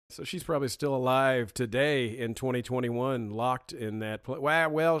So she's probably still alive today in 2021, locked in that place.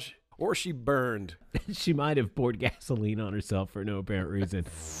 Well, or she burned. She might have poured gasoline on herself for no apparent reason.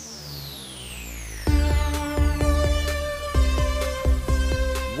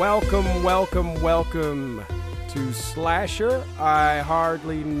 Welcome to Slasher. I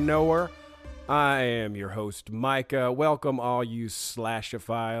hardly know her. I am your host, Micah. Welcome all you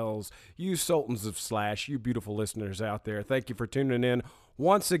Slashophiles, you Sultans of Slash, you beautiful listeners out there. Thank you for tuning in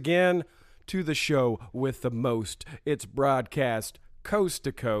once again to the show with the most. It's broadcast coast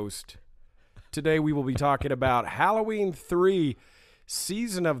to coast. Today we will be talking about Halloween 3,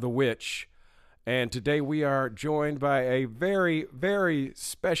 Season of the Witch. And today we are joined by a very, very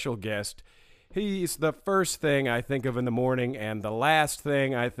special guest. He's the first thing I think of in the morning and the last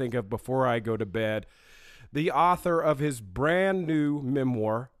thing I think of before I go to bed. The author of his brand new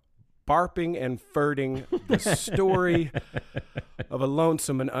memoir, Barping and Furting, the story of a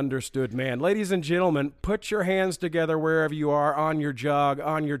lonesome and understood man. Ladies and gentlemen, put your hands together wherever you are, on your jog,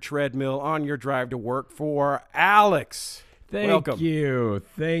 on your treadmill, on your drive to work, for Alex. Thank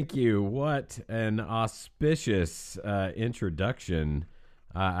you. What an auspicious introduction.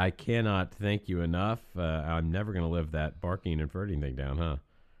 I cannot thank you enough. I'm never going to live that barking and furting thing down, huh?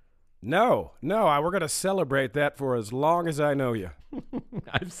 No, we're going to celebrate that for as long as I know you.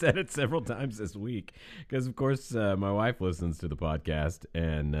 I've said it several times this week because, of course, my wife listens to the podcast,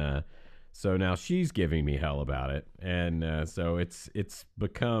 and so now she's giving me hell about it, and so it's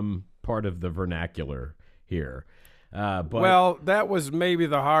become part of the vernacular here. Well, that was maybe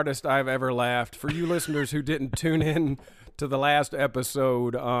the hardest I've ever laughed. For you listeners who didn't tune in to the last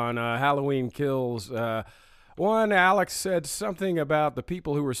episode on Halloween Kills, one, Alex said something about the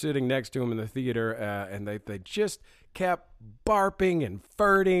people who were sitting next to him in the theater, and they just kept barping and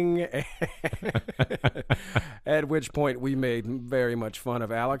furting, at which point we made very much fun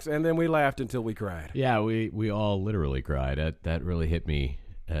of Alex, and then we laughed until we cried. Yeah, we all literally cried. That really hit me.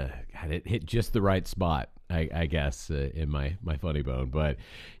 It hit just the right spot, I guess, in my funny bone. But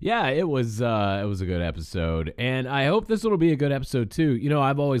yeah, it was a good episode, and I hope this one will be a good episode too. You know,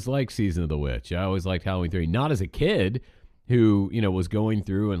 I've always liked Season of the Witch. I always liked Halloween 3. Not as a kid who, you know, was going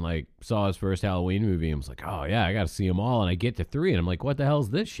through and like saw his first Halloween movie and was like, oh yeah, I got to see them all. And I get to 3 and I'm like, what the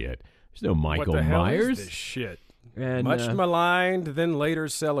hell's this shit? There's no Michael What the hell Myers. is this shit? And, much maligned, then later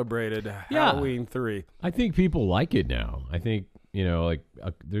celebrated. Halloween 3. I think people like it now. I think, you know, like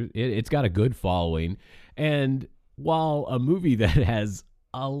it's got a good following. And while a movie that has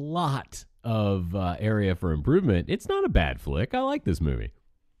a lot of area for improvement, it's not a bad flick. I like this movie.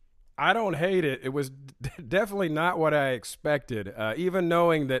 I don't hate it. It was definitely not what I expected. Even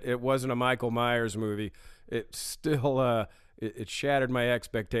knowing that it wasn't a Michael Myers movie, it still it shattered my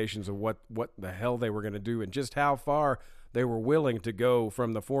expectations of what the hell they were going to do and just how far they were willing to go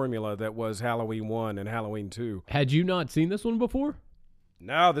from the formula that was Halloween 1 and Halloween 2. Had you not seen this one before?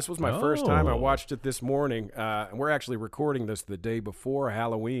 No, this was my first time. I watched it this morning, and we're actually recording this the day before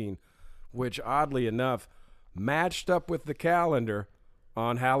Halloween, which oddly enough matched up with the calendar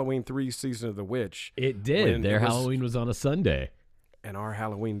on Halloween 3 Season of the Witch. It did. Their Halloween was on a Sunday. And our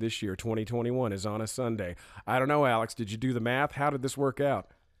Halloween this year, 2021, is on a Sunday. I don't know, Alex, did you do the math? How did this work out?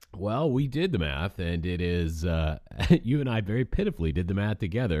 Well, we did the math, and it is, you and I very pitifully did the math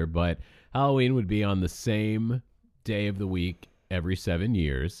together, but Halloween would be on the same day of the week every 7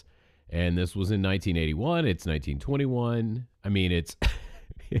 years, and this was in 1981. It's 1921. I mean, it's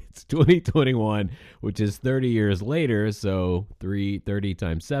it's 2021, which is 30 years later, so 330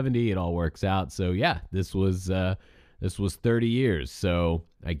 times 70, it all works out. So yeah, this was 30 years. So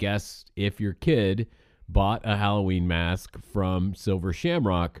I guess if your kid bought a Halloween mask from Silver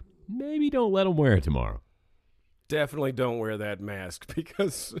Shamrock, maybe don't let them wear it tomorrow. Definitely don't wear that mask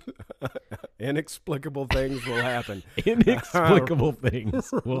because inexplicable things will happen. Inexplicable things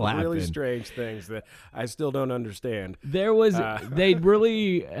will happen. Really strange things that I still don't understand. There was, they'd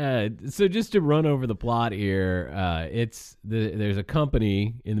really, so just to run over the plot here, there's a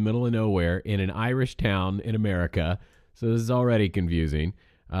company in the middle of nowhere in an Irish town in America. So this is already confusing.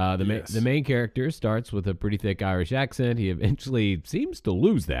 The main character starts with a pretty thick Irish accent. He eventually seems to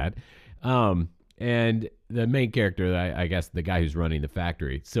lose that. And the main character, I guess the guy who's running the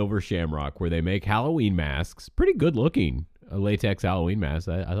factory, Silver Shamrock, where they make Halloween masks, pretty good looking latex Halloween masks.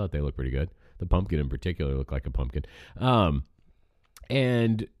 I thought they looked pretty good. The pumpkin in particular looked like a pumpkin.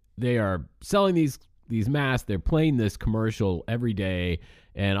 And they are selling these masks. They're playing this commercial every day.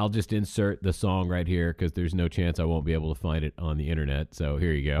 And I'll just insert the song right here because there's no chance I won't be able to find it on the internet. So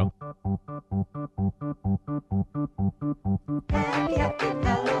here you go. Happy, happy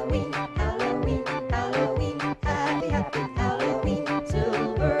Halloween, Halloween, Halloween, happy, happy Halloween,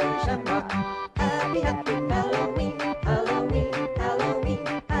 Silver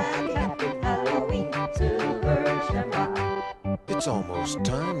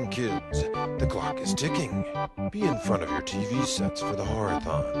Be in front of your TV sets for the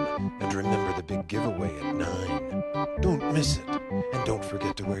Horathon. And remember the big giveaway at 9. Don't miss it. And don't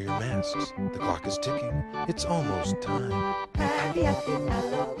forget to wear your masks. The clock is ticking. It's almost time. Happy, happy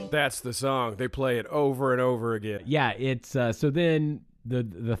Halloween. That's the song. They play it over and over again. Yeah, it's so then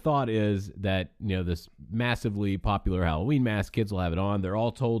the thought is that, you know, this massively popular Halloween mask, kids will have it on. They're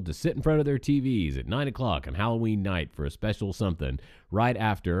all told to sit in front of their TVs at 9 o'clock on Halloween night for a special something right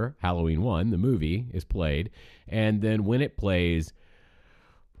after Halloween 1, the movie, is played. And then when it plays,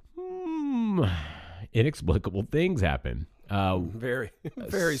 inexplicable things happen. Very,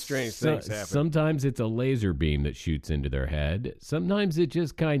 very strange things happen. Sometimes it's a laser beam that shoots into their head. Sometimes it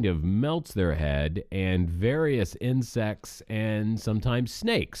just kind of melts their head, and various insects and sometimes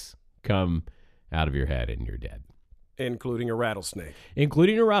snakes come out of your head and you're dead. Including a rattlesnake.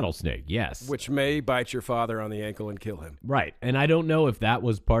 Including a rattlesnake, yes. Which may bite your father on the ankle and kill him. Right. And I don't know if that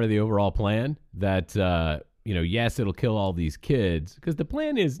was part of the overall plan, that, you know, yes, it'll kill all these kids, because the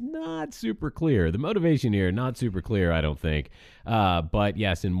plan is not super clear. The motivation here, not super clear, I don't think. But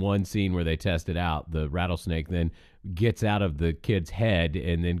yes, in one scene where they test it out, the rattlesnake then gets out of the kid's head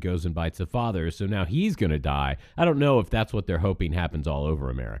and then goes and bites the father. So now he's going to die. I don't know if that's what they're hoping happens all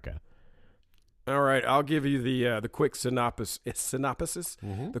over America. All right, I'll give you the quick synopsis.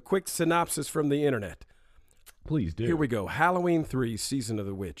 The quick synopsis from the internet. Please do. Here we go. Halloween 3, Season of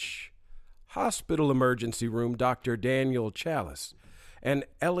the Witch. Hospital emergency room, Dr. Daniel Chalice and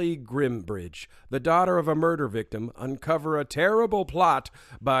Ellie Grimbridge, the daughter of a murder victim, uncover a terrible plot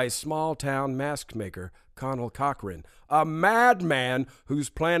by small-town mask maker Connell Cochran, a madman who's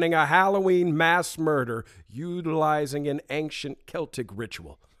planning a Halloween mass murder utilizing an ancient Celtic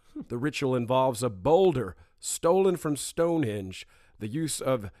ritual. The ritual involves a boulder stolen from Stonehenge, the use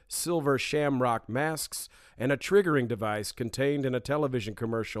of silver shamrock masks, and a triggering device contained in a television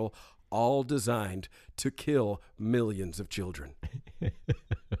commercial, all designed to kill millions of children.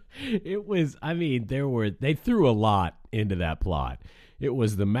 It was, I mean, they threw a lot into that plot. It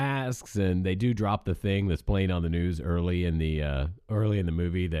was the masks, and they do drop the thing that's playing on the news early in the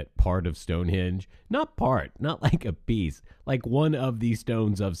movie, that part of Stonehenge, not like a piece, like one of the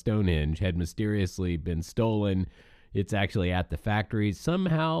stones of Stonehenge had mysteriously been stolen. It's actually at the factory.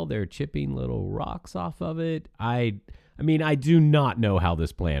 Somehow they're chipping little rocks off of it. I mean, I do not know how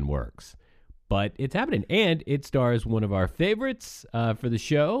this plan works, but it's happening. And it stars one of our favorites for the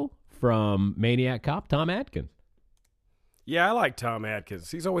show from Maniac Cop, Tom Atkins. Yeah, I like Tom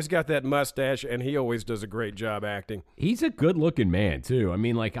Atkins. He's always got that mustache, and he always does a great job acting. He's a good-looking man, too. I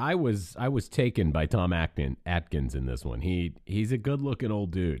mean, like, I was taken by Tom Atkins in this one. He's a good-looking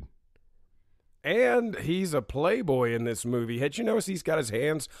old dude. And he's a playboy in this movie. Had you noticed he's got his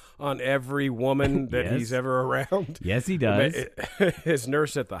hands on every woman that Yes. he's ever around? Yes, he does. His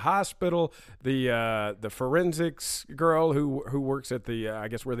nurse at the hospital, the forensics girl who works at the I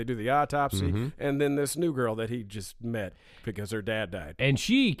guess where they do the autopsy, and then this new girl that he just met because her dad died. And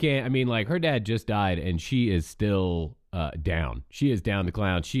she can't, I mean, like, her dad just died, and she is still down. She is down the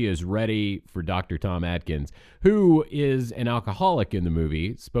clown. She is ready for Dr. Tom Atkins, who is an alcoholic in the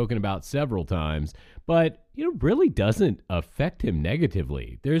movie, spoken about several times, but, you know, really doesn't affect him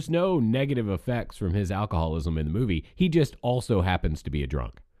negatively. There's no negative effects from his alcoholism in the movie. He just also happens to be a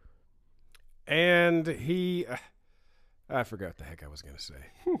drunk. And he... I forgot what the heck I was going to say.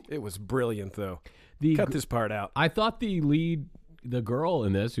 It was brilliant, though. Cut this part out. I thought the girl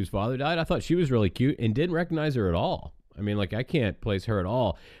in this, whose father died, I thought she was really cute and didn't recognize her at all. I mean, like, I can't place her at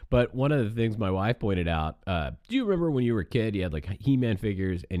all. But one of the things my wife pointed out, do you remember when you were a kid, you had, like, He-Man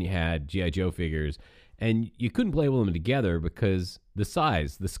figures and you had G.I. Joe figures, and you couldn't play with them together because the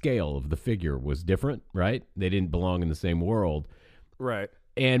size, the scale of the figure was different, right? They didn't belong in the same world. Right.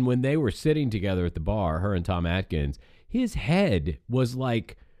 And when they were sitting together at the bar, her and Tom Atkins, his head was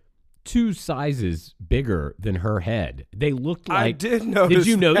like 2 sizes bigger than her head. They looked like... I did notice. Did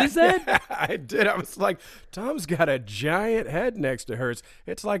you notice that? I did. I was like, Tom's got a giant head next to hers.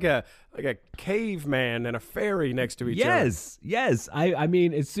 It's like a caveman and a fairy next to each other. Yes. I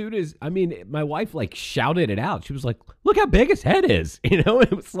mean, as soon as... I mean, my wife, like, shouted it out. She was like, look how big his head is. You know?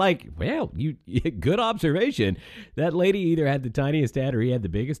 It was like, well, you good observation. That lady either had the tiniest head or he had the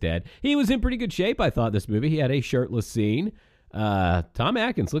biggest head. He was in pretty good shape, I thought, this movie. He had a shirtless scene. Tom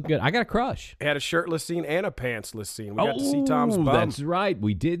Atkins looked good. I got a crush. Had a shirtless scene and a pantsless scene. We got to see Tom's bum. That's right.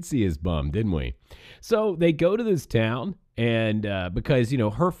 We did see his bum, didn't we? So they go to this town, and because, you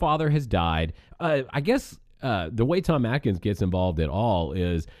know, her father has died, I guess the way Tom Atkins gets involved at all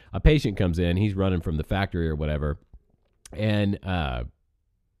is a patient comes in. He's running from the factory or whatever, and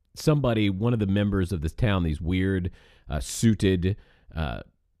one of the members of this town, these weird suited, what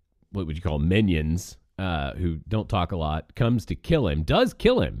would you call them, minions, who don't talk a lot, comes to kill him, does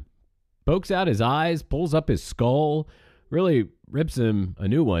kill him, pokes out his eyes, pulls up his skull, really rips him a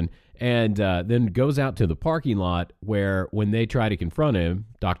new one, and then goes out to the parking lot where when they try to confront him,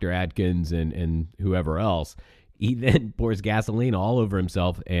 Dr. Adkins and whoever else, he then pours gasoline all over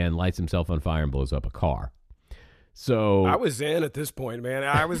himself and lights himself on fire and blows up a car. So I was in at this point, man.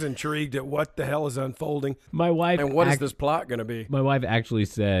 I was intrigued at what the hell is unfolding. My wife and what is this plot going to be? My wife actually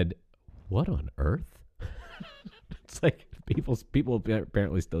said, "What on earth?" It's like people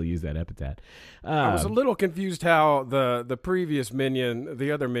apparently still use that epithet. I was a little confused how the previous minion, the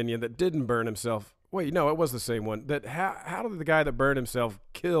other minion that didn't burn himself. Wait, no, it was the same one. That how did the guy that burned himself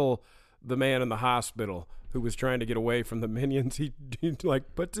kill the man in the hospital who was trying to get away from the minions? He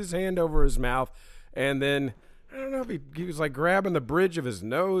like puts his hand over his mouth and then. I don't know if he was like grabbing the bridge of his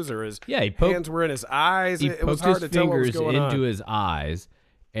nose or his hands were in his eyes. It was hard to tell what was going on. Into his eyes,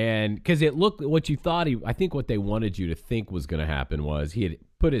 and because it looked what you thought I think what they wanted you to think was going to happen was he had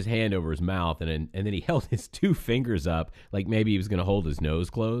put his hand over his mouth and then he held his two fingers up like maybe he was going to hold his nose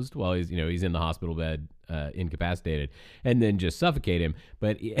closed while he's in the hospital bed incapacitated and then just suffocate him.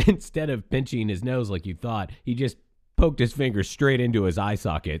 But instead of pinching his nose like you thought, he just poked his finger straight into his eye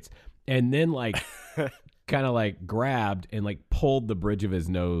sockets and then like. Kind of like grabbed and like pulled the bridge of his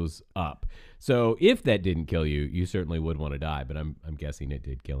nose up. So if that didn't kill you, you certainly would want to die, but I'm guessing it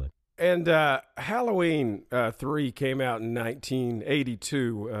did kill him. And Halloween 3 came out in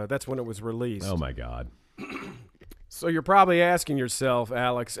 1982. That's when it was released. Oh my God. So you're probably asking yourself,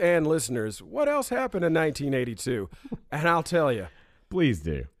 Alex, and listeners, what else happened in 1982? And I'll tell you. Please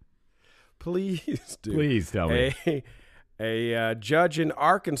do. Please do. Please tell me. A judge in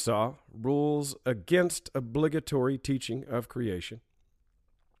Arkansas rules against obligatory teaching of creation.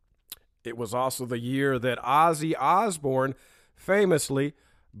 It was also the year that Ozzy Osbourne famously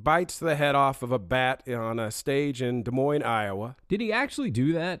bites the head off of a bat on a stage in Des Moines, Iowa. Did he actually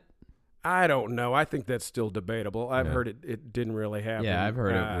do that? I don't know. I think that's still debatable. I've heard it didn't really happen. Yeah, I've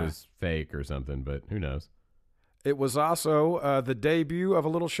heard it was fake or something, but who knows? It was also the debut of a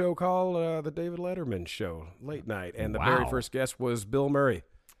little show called The David Letterman Show, late night. And the very first guest was Bill Murray.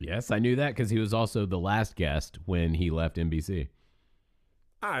 Yes, I knew that because he was also the last guest when he left NBC.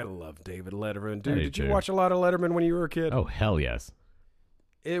 I love David Letterman. Dude, did you watch a lot of Letterman when you were a kid? Oh, hell yes.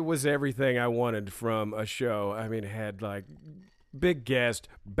 It was everything I wanted from a show. I mean, it had like big guest,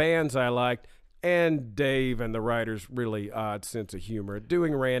 bands I liked, and Dave and the writer's really odd sense of humor,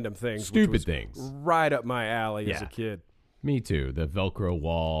 doing random things. Stupid things. Right up my alley as a kid. Me too. The Velcro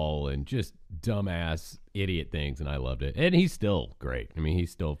wall and just dumbass idiot things, and I loved it. And he's still great. I mean,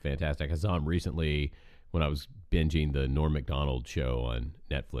 he's still fantastic. I saw him recently when I was binging the Norm Macdonald show on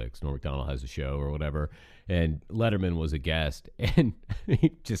Netflix. Norm Macdonald has a show or whatever, and Letterman was a guest, and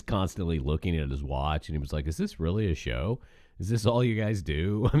he just constantly looking at his watch, and he was like, is this really a show? Is this all you guys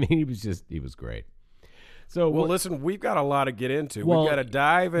do? I mean, he was great. So, well, listen, we've got a lot to get into. We've got to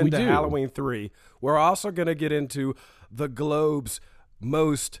dive into Halloween 3. We're also going to get into the Globe's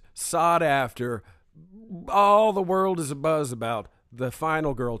most sought after, all the world is abuzz about, the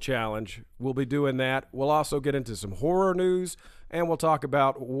Final Girl Challenge. We'll be doing that. We'll also get into some horror news, and we'll talk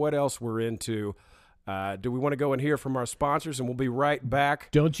about what else we're into. Do we want to go and hear from our sponsors, and we'll be right back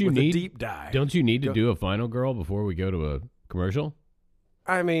with a deep dive. Don't you need to do a Final Girl before we go to a commercial?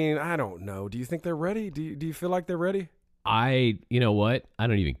 I mean, I don't know. Do you think they're ready? Do you feel like they're ready? You know what? I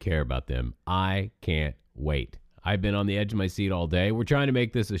don't even care about them. I can't wait. I've been on the edge of my seat all day. We're trying to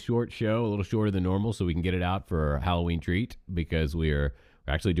make this a short show, a little shorter than normal, so we can get it out for our Halloween treat because we're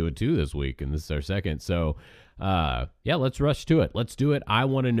actually doing 2 this week, and this is our second. So, let's rush to it. Let's do it. I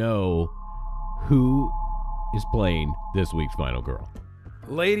want to know who is playing this week's Final Girl.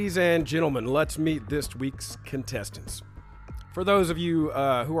 Ladies and gentlemen, let's meet this week's contestants. For those of you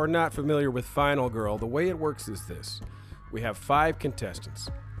who are not familiar with Final Girl, the way it works is this. We have 5 contestants,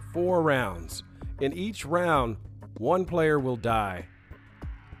 4 rounds. In each round, one player will die.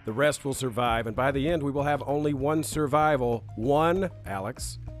 The rest will survive, and by the end, we will have only one survival. One,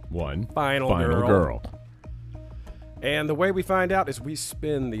 Alex. One. Final girl. And the way we find out is we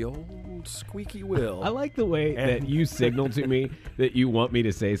spin the old squeaky wheel. I like the way that you signal to me that you want me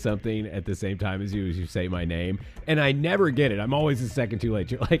to say something at the same time as you say my name, and I never get it. I'm always a second too late.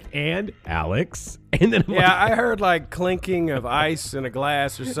 You're like, and Alex, and then I'm I heard like clinking of ice in a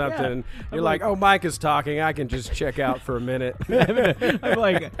glass or something. Yeah. You're like, oh, Mike is talking. I can just check out for a minute. I'm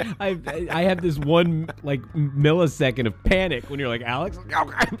like, I have this one like millisecond of panic when you're like, Alex,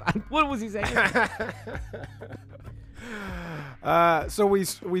 what was he saying? So we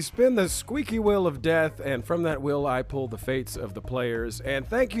spin the squeaky wheel of death, and from that wheel I pull the fates of the players. And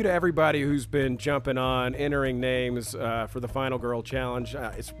thank you to everybody who's been jumping on, entering names for the Final Girl Challenge.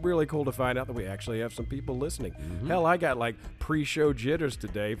 It's really cool to find out that we actually have some people listening. Hell, I got like pre-show jitters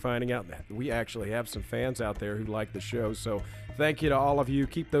today, finding out that we actually have some fans out there who like the show. So thank you to all of you.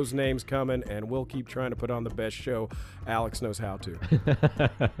 Keep those names coming, and we'll keep trying to put on the best show Alex knows how to.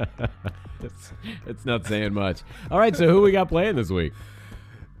 It's not saying much. All right, so who we got playing this week?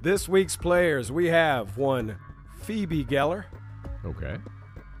 This week's players, we have one Phoebe Geller, Okay.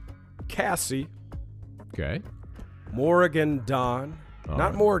 Cassie, Okay. Morrigan Dawn, All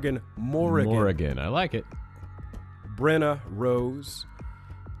not right. Morgan, Morrigan, Morrigan. I like it. Brenna Rose,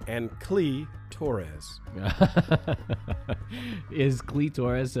 and Clee Torres. Is Clee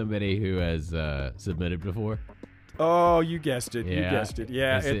Torres somebody who has submitted before? Oh, you guessed it. You Yeah. guessed it.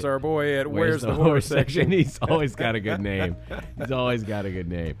 Yeah, That's it's it. our boy at Where's the Horror Section. He's always got a good name. He's always got a good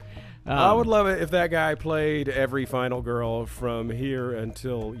name. I would love it if that guy played every Final Girl from here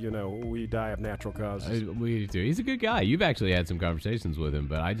until, we die of natural causes. We do. He's a good guy. You've actually had some conversations with him,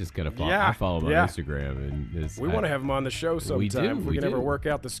 but I just gotta follow. Yeah, I follow him on yeah. Instagram, and We want to have him on the show sometime. If we can do. ever work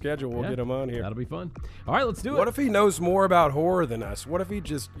out the schedule, we'll Yeah, get him on here. That'll be fun. All right, let's do What it. if he knows more about horror than us? What if he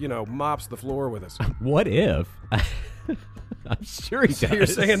just, mops the floor with us? What if? I'm sure he does. You're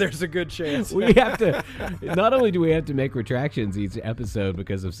saying there's a good chance. We have to. Not only do we have to make retractions each episode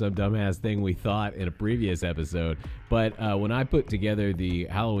because of some dumbass thing we thought in a previous episode, but when I put together the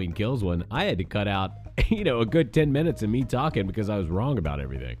Halloween Kills one, I had to cut out, a good 10 minutes of me talking because I was wrong about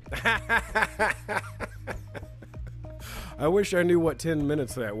everything. I wish I knew what 10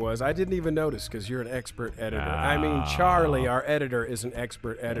 minutes that was. I didn't even notice because you're an expert editor. I mean, Charlie, our editor, is an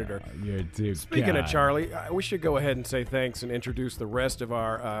expert editor. You're too. Speaking of Charlie, we should go ahead and say thanks and introduce the rest of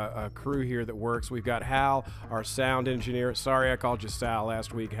our crew here that works. We've got Hal, our sound engineer. Sorry I called you Sal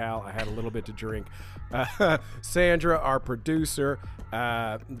last week, Hal. I had a little bit to drink. Sandra, our producer.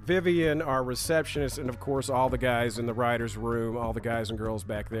 Vivian, our receptionist. And, of course, all the guys in the writer's room, all the guys and girls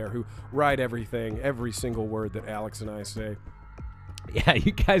back there who write everything, every single word that Alex and I say. Yeah,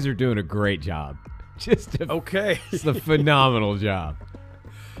 you guys are doing a great job. Just a phenomenal job.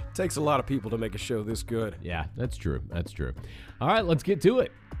 Takes a lot of people to make a show this good. Yeah, that's true. That's true. All right, let's get to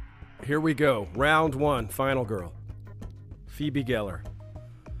it. Here we go. Round one, Final Girl. Phoebe Geller.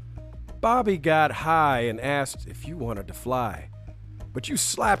 Bobby got high and asked if you wanted to fly, but you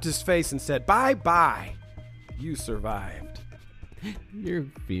slapped his face and said, bye-bye. You survived. Your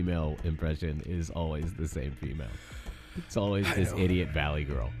female impression is always the same female. It's always this idiot Valley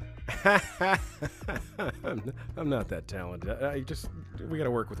girl. I'm not that talented. We got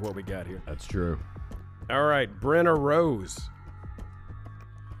to work with what we got here. That's true. All right, Brenna Rose.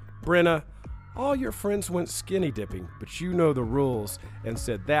 Brenna, all your friends went skinny dipping, but you know the rules and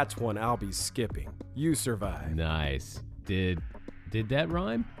said that's one I'll be skipping. You survived. Nice. Did that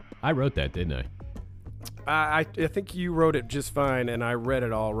rhyme? I wrote that, didn't I? I think you wrote it just fine, and I read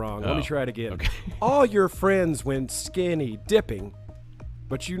it all wrong. Let me Oh, try it again. okay. All your friends went skinny dipping,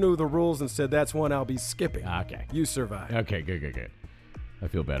 but you knew the rules and said that's one I'll be skipping. Okay. You survived. Okay, good. I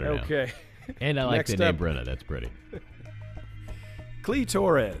feel better now. Okay. And I like Next the name up. Brenna. That's pretty. Clee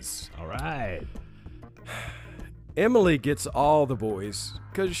Torres. All right. Emily gets all the boys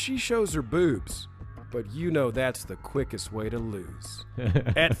because she shows her boobs, but you know that's the quickest way to lose.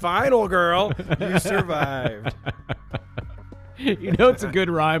 At Final Girl, you survived. You know it's a good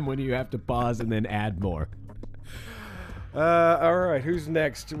rhyme when you have to pause and then add more. All right, who's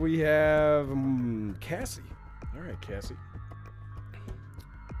next? We have Cassie. All right, Cassie.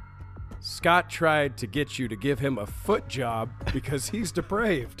 Scott tried to get you to give him a foot job because he's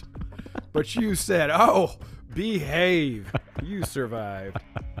depraved. But you said, oh, behave. You survived.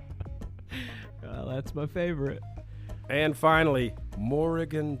 Well, that's my favorite. And finally,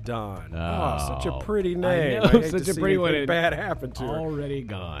 Morrigan Dawn. Oh, such a pretty name. I know, hate such to a see pretty one. anything bad happen to her. Already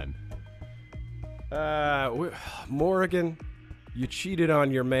gone. Morrigan, you cheated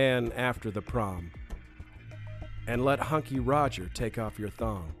on your man after the prom and let Hunky Roger take off your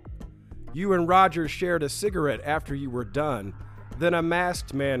thong. You and Roger shared a cigarette after you were done. Then a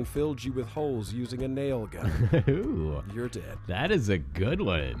masked man filled you with holes using a nail gun. Ooh, You're dead. that is a good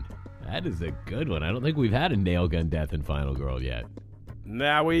one. That is a good one. I don't think we've had a nail gun death in Final Girl yet.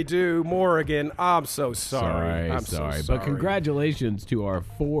 Now we do. Morrigan, I'm so sorry. I'm sorry. so sorry. But congratulations to our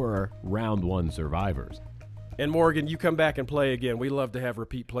 4 round 1 survivors. And Morgan, you come back and play again. We love to have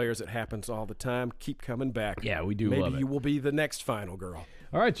repeat players. It happens all the time. Keep coming back. Yeah, we do Maybe love it. you will be the next Final Girl.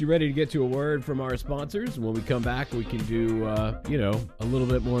 All right, you ready to get to a word from our sponsors? When we come back, we can do, a little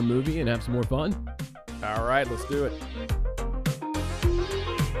bit more movie and have some more fun. All right, let's do it.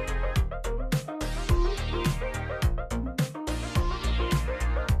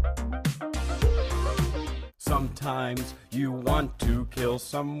 Sometimes you want to kill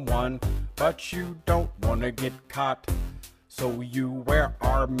someone, but you don't want to get caught. So you wear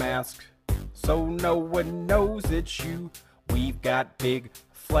our mask, so no one knows it's you. We've got big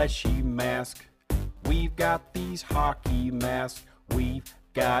fleshy masks. We've got these hockey masks. We've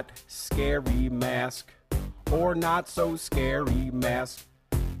got scary mask, or not so scary mask.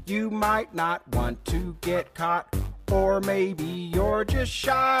 You might not want to get caught, or maybe you're just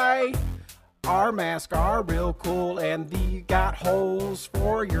shy. Our masks are real cool, and they got holes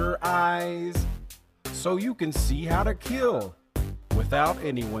for your eyes, so you can see how to kill without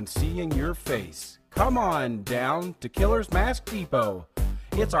anyone seeing your face. Come on down to Killer's Mask Depot.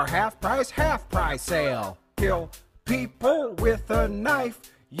 It's our half price sale. Kill people with a knife.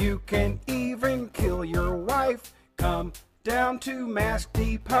 You can even kill your wife. Come down to Mask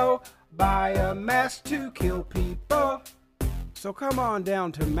Depot. Buy a mask to kill people. So come on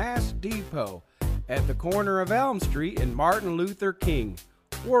down to Mask Depot at the corner of Elm Street and Martin Luther King.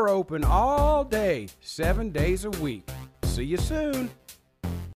 We're open all day, 7 days a week. See you soon.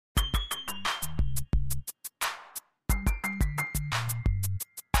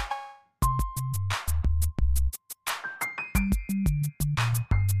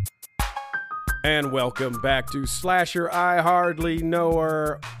 And welcome back to Slasher I Hardly Know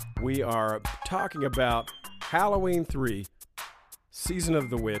Her. We are talking about Halloween 3, Season of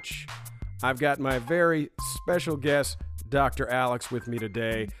the Witch. I've got my very special guest, Dr. Alex, with me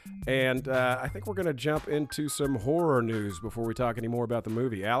today. And I think we're going to jump into some horror news before we talk any more about the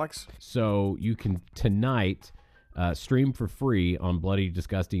movie. Alex? So you can tonight stream for free on Bloody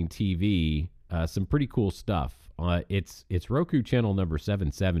Disgusting TV some pretty cool stuff. It's Roku channel number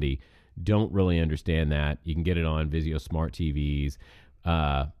 770. Don't really understand that. You can get it on Vizio Smart TVs.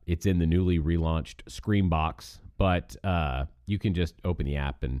 It's in the newly relaunched Screambox, but you can just open the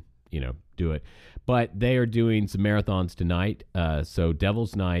app and, do it. But they are doing some marathons tonight. So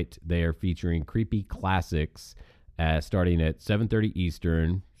Devil's Night, they are featuring creepy classics starting at 7:30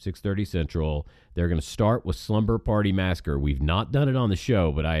 Eastern, 6:30 Central. They're going to start with Slumber Party Massacre. We've not done it on the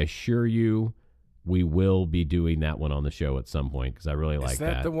show, but I assure you we will be doing that one on the show at some point because I really like that. Is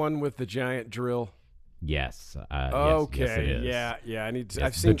that the one with the giant drill? Yes. Okay. Yes, it is. Yeah.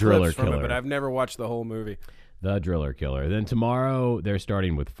 I've the seen Driller clips from Killer. it, but I've never watched the whole movie. The Driller Killer. Then tomorrow they're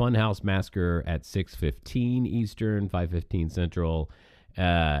starting with Funhouse Massacre at 6:15 Eastern, 5:15 Central,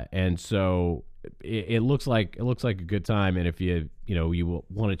 and so it looks like a good time. And if you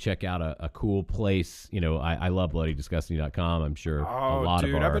want to check out a cool place, I love BloodyDisgusting.com. I'm sure a lot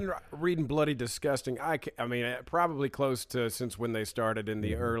of our... I've been reading Bloody Disgusting. I mean, probably close to since when they started in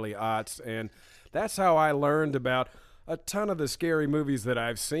the early aughts, and that's how I learned about a ton of the scary movies that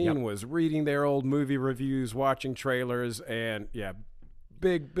I've seen. Was reading their old movie reviews, watching trailers, and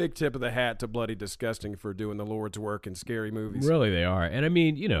big tip of the hat to Bloody Disgusting for doing the Lord's work in scary movies. Really, they are. And I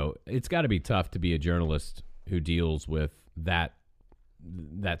mean, it's got to be tough to be a journalist who deals with that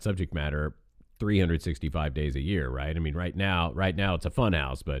subject matter 365 days a year, right? I mean, right now it's a fun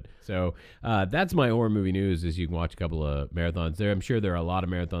house, but so that's my horror movie news. Is you can watch a couple of marathons there. I'm sure there are a lot of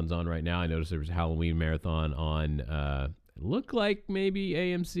marathons on right now. I noticed there was a Halloween marathon on looked like maybe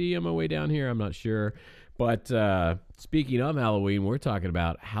AMC on my way down here. I'm not sure. But speaking of Halloween, we're talking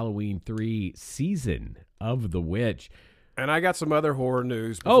about Halloween 3 Season of the Witch. And I got some other horror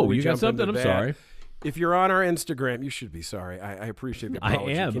news. Oh, you got something? I'm sorry. If you're on our Instagram, you should be sorry. I appreciate the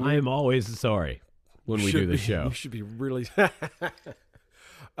apology. I am always sorry when we do the show. You should be really... Key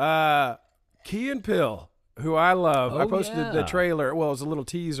and Peele, who I love. I posted the trailer. Well, it was a little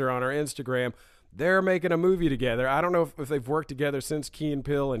teaser on our Instagram. They're making a movie together. I don't know if they've worked together since Key and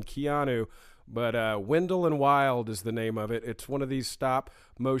Peele and Keanu, but Wendell and Wild is the name of it. It's one of these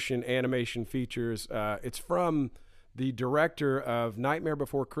stop-motion animation features. It's from the director of Nightmare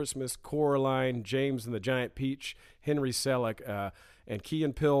Before Christmas, Coraline, James and the Giant Peach, Henry Selick. And Key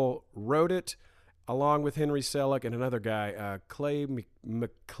and Peele wrote it along with Henry Selick and another guy, Clay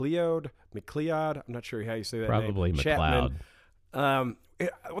McLeod. I'm not sure how you say that Probably name. McLeod. Chapman.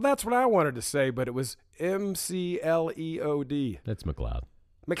 Well, that's what I wanted to say, but it was McLeod. That's McLeod.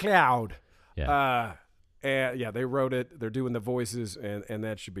 McLeod. Yeah. And they wrote it. They're doing the voices, and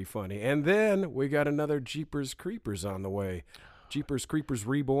that should be funny. And then we got another Jeepers Creepers on the way. Jeepers Creepers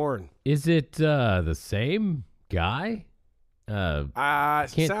Reborn. Is it the same guy?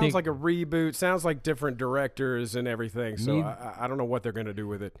 Sounds like a reboot. Sounds like different directors and everything. So I don't know what they're going to do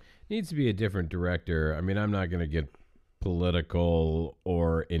with it. Needs to be a different director. I mean, I'm not going to get political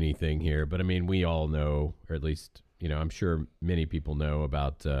or anything here, but I mean, we all know, or at least, I'm sure many people know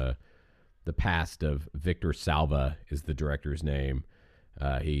about the past of Victor Salva is the director's name.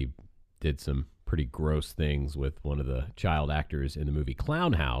 He did some pretty gross things with one of the child actors in the movie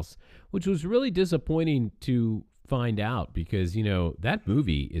Clown House, which was really disappointing to find out because, that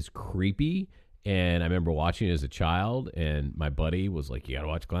movie is creepy. And I remember watching it as a child, and my buddy was like, you got to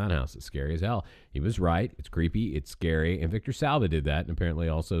watch Clown House. It's scary as hell. He was right. It's creepy. It's scary. And Victor Salva did that, and apparently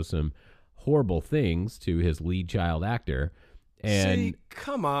also some horrible things to his lead child actor. And see,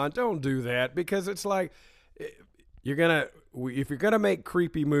 come on, don't do that, because it's like if you're gonna make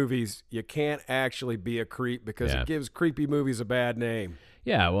creepy movies, you can't actually be a creep because it gives creepy movies a bad name.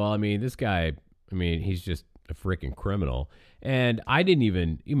 Yeah, well, this guy, he's just a freaking criminal. And I didn't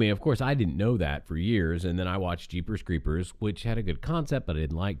even, of course, I didn't know that for years. And then I watched Jeepers Creepers, which had a good concept, but I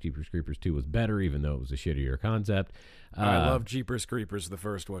didn't like. Jeepers Creepers 2 was better, even though it was a shittier concept. I love Jeepers Creepers, the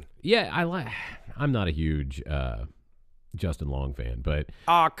first one. Yeah, I'm not a huge Justin Long fan, but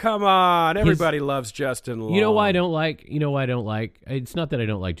oh, come on, everybody loves Justin Long. You know why I don't like? It's not that I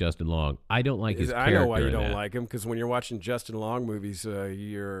don't like Justin Long. I don't like his character. I know why you don't like him, because when you're watching Justin Long movies,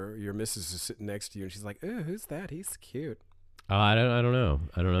 your missus is sitting next to you and she's like, "Ooh, who's that? He's cute." I don't know.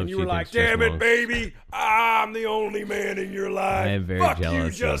 And you were like, "Damn it, baby! I'm the only man in your life." I am very Fuck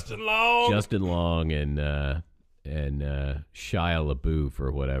jealous. You, Justin Long. Justin Long and Shia LaBeouf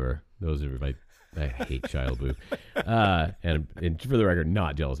or whatever. Those are my. I hate Shia LaBeouf. And for the record,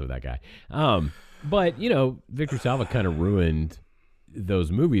 not jealous of that guy. But Victor Salva kind of ruined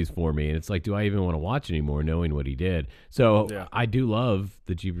those movies for me, and it's like, do I even want to watch anymore knowing what he did? So I do love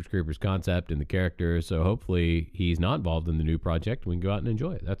the Jeepers Creepers concept and the character, so hopefully he's not involved in the new project. We can go out and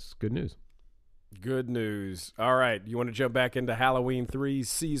enjoy it. That's good news. Good news. All right, you want to jump back into Halloween 3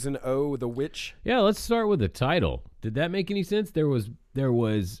 Season O, The Witch? Yeah, let's start with the title. Did that make any sense? There was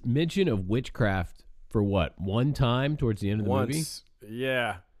mention of witchcraft for what, one time towards the end of the movie?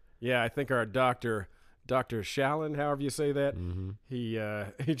 Yeah, I think our Dr. Shallon, however you say that, he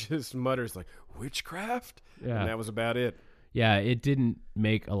just mutters like, witchcraft? Yeah. And that was about it. Yeah, it didn't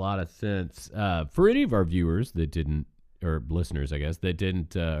make a lot of sense. For any of our viewers that didn't, or listeners, I guess, that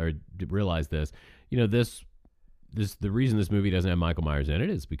didn't realize this, the reason this movie doesn't have Michael Myers in it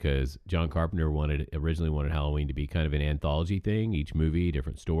is because John Carpenter originally wanted Halloween to be kind of an anthology thing, each movie,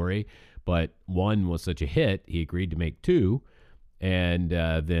 different story. But one was such a hit, he agreed to make two. And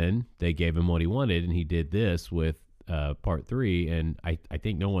then they gave him what he wanted, and he did this with part 3, and I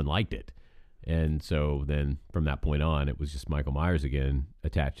think no one liked it. And so then from that point on, it was just Michael Myers again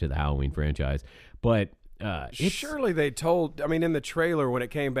attached to the Halloween franchise. But surely they told, in the trailer when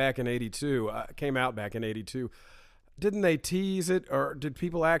it came out back in 82, didn't they tease it, or did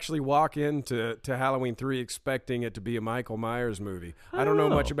people actually walk into Halloween 3 expecting it to be a Michael Myers movie? I don't know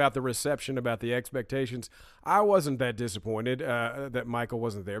much about the reception, about the expectations. I wasn't that disappointed that Michael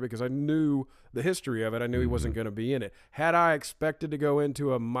wasn't there because I knew the history of it. I knew he wasn't going to be in it. Had I expected to go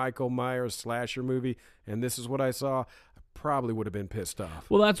into a Michael Myers slasher movie and this is what I saw, probably would have been pissed off.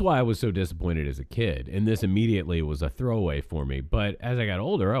 Well, that's why I was so disappointed as a kid, and this immediately was a throwaway for me. But as I got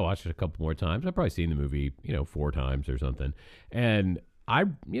older, I watched it a couple more times. I've probably seen the movie 4 times or something, and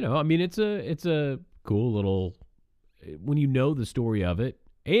it's a cool little, when you know the story of it,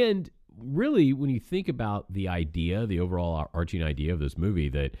 and really when you think about the idea, the overall arching idea of this movie,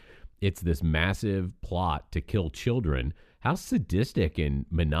 that it's this massive plot to kill children. How sadistic and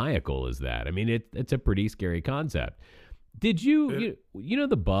maniacal is that? It's a pretty scary concept. Did you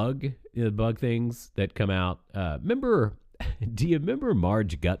the bug things that come out? Do you remember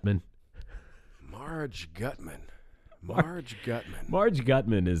Marge Gutman? Marge Gutman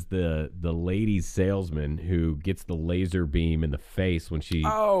is the ladies salesman who gets the laser beam in the face when she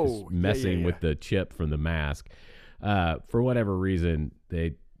is messing with the chip from the mask. For whatever reason,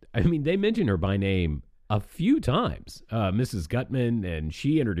 they mention her by name a few times, Mrs. Gutman, and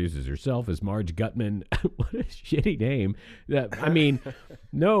she introduces herself as Marge Gutman. What a shitty name.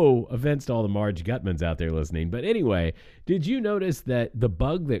 No offense to all the Marge Gutmans out there listening. But anyway, did you notice that the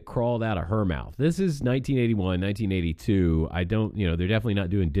bug that crawled out of her mouth, this is 1981, 1982. They're definitely not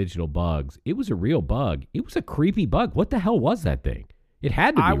doing digital bugs. It was a real bug. It was a creepy bug. What the hell was that thing? It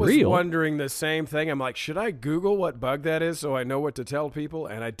had to be real. I was wondering the same thing. I'm like, should I Google what bug that is so I know what to tell people?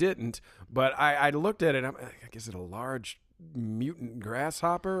 And I didn't. But I looked at it. I'm like, is it a large mutant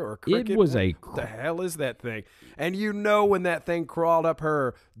grasshopper or cricket? It was what the hell is that thing? And when that thing crawled up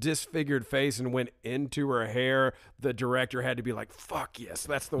her disfigured face and went into her hair, the director had to be like, fuck yes,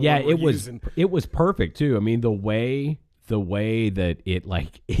 that's the one we're using. It was perfect, too. The way that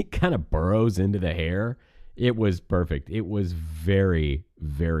it kind of burrows into the hair, it was perfect. It was very,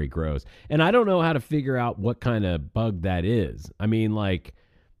 very gross. And I don't know how to figure out what kind of bug that is.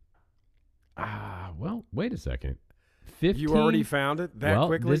 Wait a second. 15. You already found it that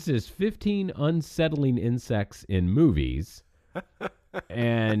quickly? This is 15 unsettling insects in movies.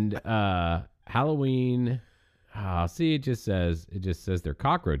 And Halloween. See, it just says they're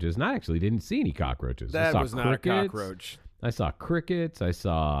cockroaches. And I actually didn't see any cockroaches. That I saw was not crickets. a cockroach. I saw crickets. I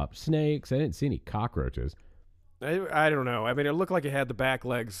saw snakes. I didn't see any cockroaches. I don't know. I mean, it looked like it had the back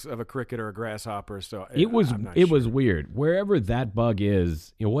legs of a cricket or a grasshopper. So It was I'm not was sure. weird. Wherever that bug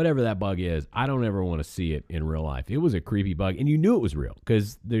is, whatever that bug is, I don't ever want to see it in real life. It was a creepy bug, and you knew it was real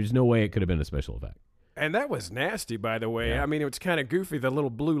because there's no way it could have been a special effect. And that was nasty, by the way. Yeah. I mean, it was kind of goofy. The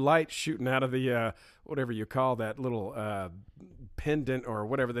little blue light shooting out of the whatever you call that little pendant or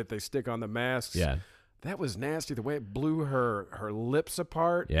whatever that they stick on the masks. Yeah. That was nasty. The way it blew her lips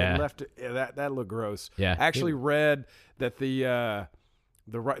apart Yeah. and left it, that looked gross. Yeah. I actually read that the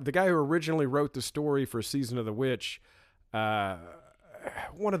guy who originally wrote the story for Season of the Witch,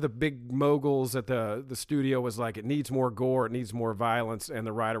 one of the big moguls at the studio was like, it needs more gore, it needs more violence, and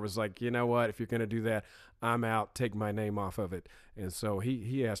the writer was like, you know what, if you're going to do that, I'm out, take my name off of it. And so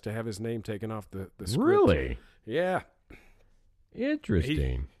he asked to have his name taken off the script. Really? Yeah.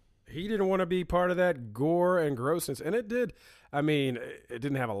 Interesting. He didn't want to be part of that gore and grossness, and it did. I mean, it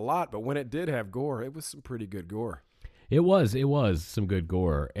didn't have a lot, but when it did have gore, it was some pretty good gore. It was some good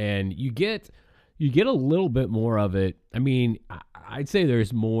gore, and you get a little bit more of it. I mean, I'd say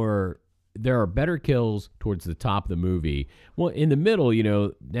there's more. There are better kills towards the top of the movie. Well, in the middle,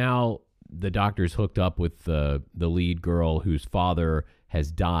 now the doctor's hooked up with the lead girl whose father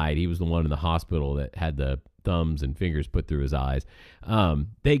has died. He was the one in the hospital that had the thumbs and fingers put through his eyes.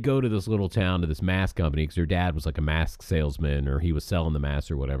 They go to this little town, to this mask company, because their dad was like a mask salesman, or he was selling the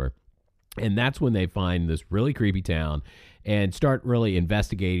masks or whatever. And that's when they find this really creepy town and start really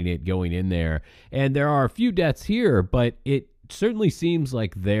investigating it, going in there. And there are a few deaths here, but it certainly seems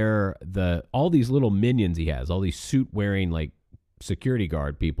like all these little minions he has, all these suit-wearing like security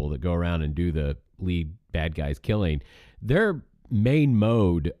guard people that go around and do the lead bad guys killing. Their main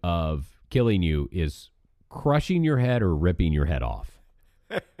mode of killing you is crushing your head or ripping your head off.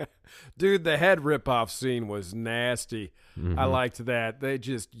 Dude, the head rip-off scene was nasty. Mm-hmm. I liked that. They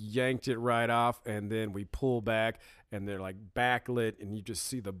just yanked it right off, and then we pull back, and they're like backlit, and you just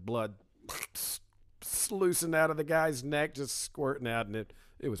see the blood sluicing out of the guy's neck, just squirting out, and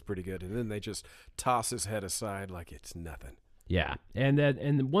it was pretty good. And then they just toss his head aside like it's nothing. Yeah,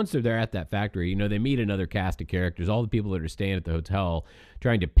 and once they're there at that factory, they meet another cast of characters, all the people that are staying at the hotel,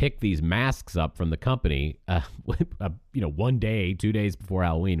 trying to pick these masks up from the company, 1 day, 2 days before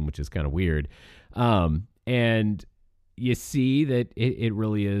Halloween, which is kind of weird. And you see that it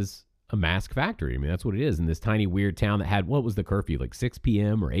really is a mask factory. I mean, that's what it is in this tiny weird town that had, what was the curfew, like 6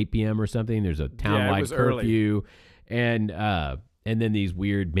 p.m. or 8 p.m. or something? There's a town-wide curfew, and then these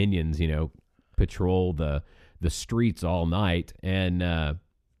weird minions, patrol the streets all night, and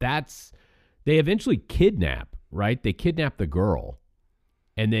they eventually kidnap, right? They kidnap the girl,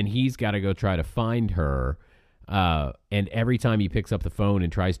 and then he's got to go try to find her, and every time he picks up the phone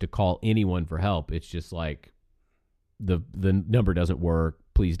and tries to call anyone for help, it's just like the number doesn't work,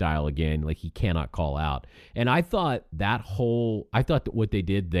 please dial again, like he cannot call out. And I thought that what they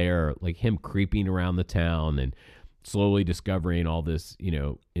did there, like him creeping around the town and slowly discovering all this,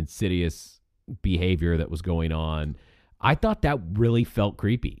 insidious behavior that was going on, I thought that really felt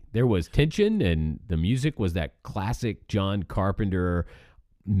creepy. There was tension, and the music was that classic John Carpenter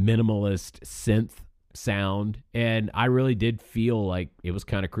minimalist synth sound, and I really did feel like it was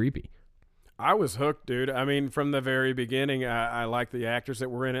kind of creepy. I was hooked, dude. I mean, from the very beginning, I liked the actors that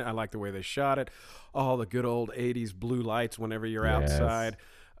were in it. I liked the way they shot it. All the good old 80s blue lights whenever you're outside.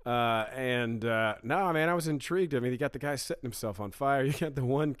 No, man, I was intrigued. I mean, you got the guy setting himself on fire. You got the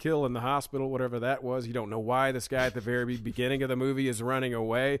one kill in the hospital, whatever that was. You don't know why this guy at the very beginning of the movie is running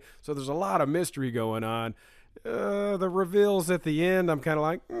away. So there's a lot of mystery going on. The reveals at the end, I'm kind of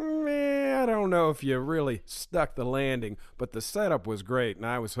like, man, I don't know if you really stuck the landing. But the setup was great, and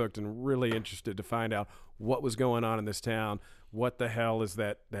I was hooked and really interested to find out what was going on in this town. What the hell is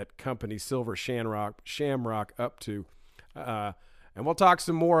that company, Silver Shamrock, up to? And we'll talk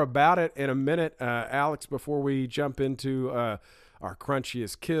some more about it in a minute. Alex, before we jump into our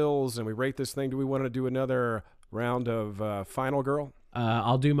crunchiest kills and we rate this thing, do we want to do another round of Final Girl?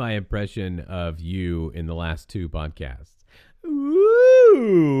 I'll do my impression of you in the last 2 podcasts.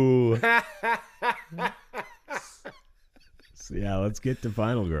 Ooh. So, yeah, let's get to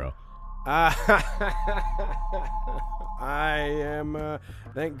Final Girl. I am,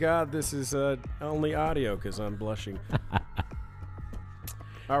 thank God this is only audio because I'm blushing.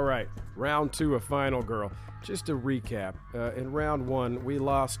 All right, round 2 of Final Girl. Just to recap, in round 1, we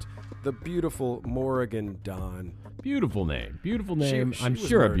lost the beautiful Morrigan Dawn. Beautiful name. Beautiful name. She I'm was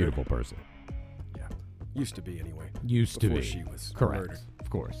sure murdered. a beautiful person. Yeah, used to be anyway. Used to before be. she was Correct. murdered. Of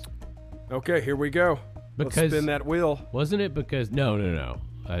course. Okay, here we go. Let's Because- spin that wheel. Wasn't it because... No.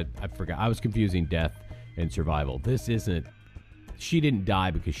 I forgot. I was confusing death and survival. This isn't... She didn't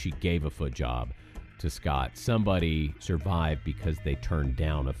die because she gave a foot job to Scott. Somebody survived because they turned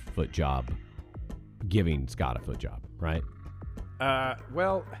down a foot job, giving Scott a foot job, right?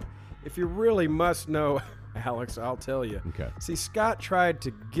 Well, if you really must know, Alex, I'll tell you. Okay. See, Scott tried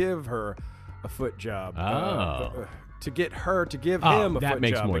to give her a foot job. Oh. To get her to give Oh, him a that foot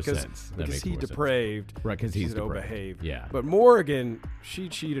makes job more because, sense. That because makes he more sense. depraved. Right, because he's She's depraved. behaved. Yeah. But Morrigan, she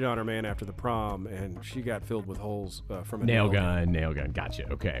cheated on her man after the prom, and she got filled with holes from a Nail gun.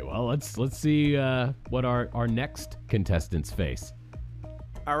 Gotcha. Okay, well, let's see what our next contestants face.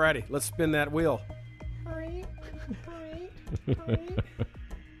 Alrighty, let's spin that wheel.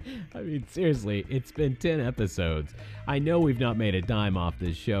 I mean, seriously, it's been 10 episodes. I know we've not made a dime off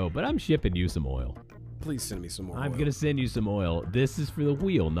this show, but I'm shipping you some oil. Please send me some more. I'm oil. going to send you some oil. This is for the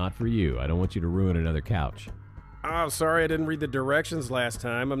wheel, not for you. I don't want you to ruin another couch. Oh, sorry, I didn't read the directions last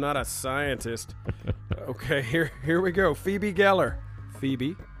time. I'm not a scientist. Okay, here we go. Phoebe Geller.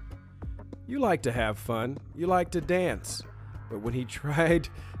 Phoebe, you like to have fun. You like to dance. But when he tried...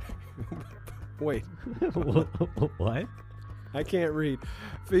 Wait, What? I can't read.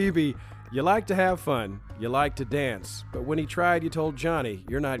 Phoebe, you like to have fun. You like to dance. But when he tried, you told Johnny,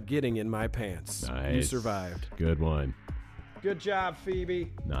 you're not getting in my pants. Nice. You survived. Good one. Good job,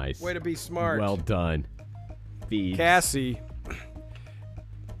 Phoebe. Nice. Way to be smart. Well done. Thieves. Cassie,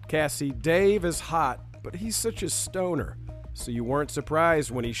 Dave is hot, but he's such a stoner. So you weren't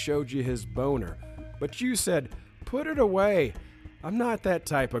surprised when he showed you his boner. But you said, put it away. I'm not that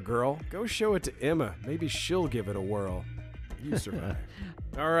type of girl. Go show it to Emma. Maybe she'll give it a whirl. You survived.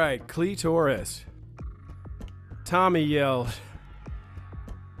 All right, Clee-Torres. Tommy yelled,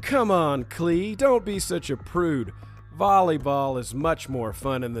 come on, Clee, don't be such a prude. Volleyball is much more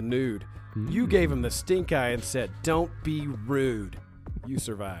fun in the nude. You gave him the stink eye and said, don't be rude. You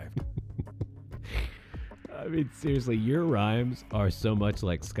survived. I mean, seriously, your rhymes are so much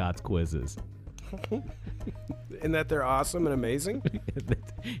like Scott's quizzes. In that they're awesome and amazing?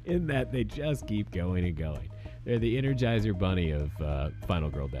 In that they just keep going and going. They're the Energizer Bunny of Final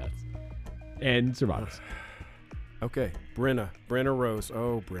Girl deaths and survivors. Okay, Brenna Rose.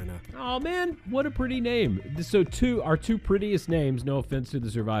 Oh, Brenna. Oh man, what a pretty name! So our two prettiest names, no offense to the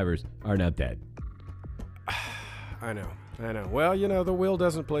survivors, are not dead. I know. Well, you know, the wheel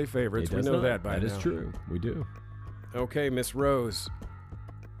doesn't play favorites. It We does know not. that by now. That is true. We do. Okay, Miss Rose.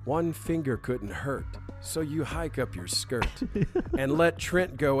 One finger couldn't hurt, so you hike up your skirt and let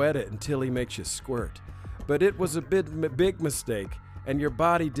Trent go at it until he makes you squirt. But it was a big mistake, and your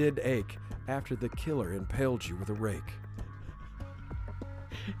body did ache after the killer impaled you with a rake.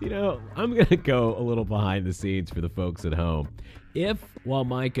 You know, I'm going to go a little behind the scenes for the folks at home. If, while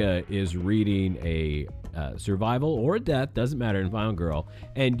Micah is reading a survival or a death, doesn't matter in Final Girl,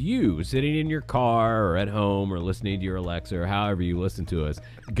 and you, sitting in your car or at home or listening to your Alexa or however you listen to us,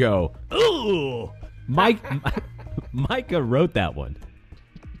 go, ooh, Micah wrote that one.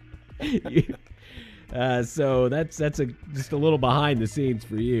 So that's just a little behind the scenes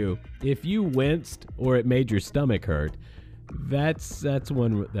for you. If you winced or it made your stomach hurt, that's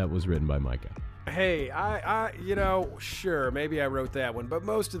one that was written by Micah. Hey, I you know, sure, maybe I wrote that one, but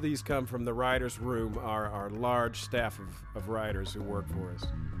most of these come from the writer's room, our large staff of writers who work for us.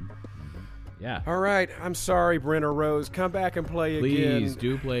 Yeah. All right, I'm sorry, Brenna Rose. Come back and play again. Please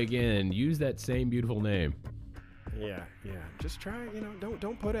do play again. Use that same beautiful name. Yeah. Just try, you know,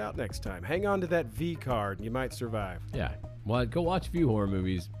 don't put out next time. Hang on to that V card and you might survive. Yeah. Well, go watch a few horror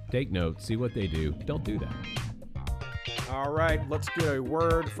movies. Take notes. See what they do. Don't do that. All right, let's get a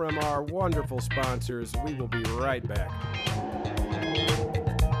word from our wonderful sponsors. We will be right back.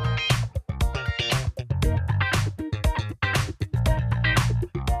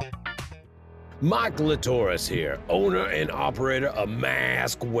 Mike Latoris here, owner and operator of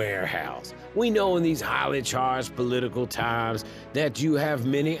Mask Warehouse. We know in these highly charged political times that you have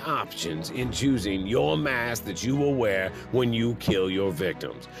many options in choosing your mask that you will wear when you kill your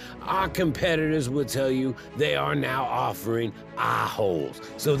victims. Our competitors will tell you they are now offering eye holes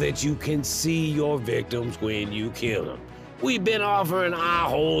so that you can see your victims when you kill them. We've been offering eye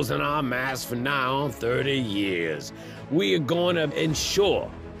holes in our masks for now 30 years. We are going to ensure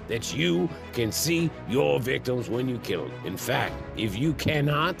that you can see your victims when you kill them. In fact, if you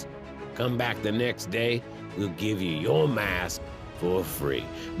cannot, come back the next day, we'll give you your mask for free.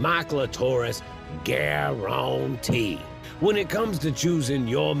 Mike Latoris guarantee. When it comes to choosing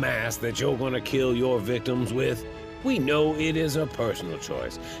your mask that you're going to kill your victims with, we know it is a personal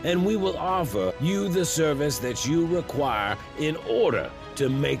choice, and we will offer you the service that you require in order to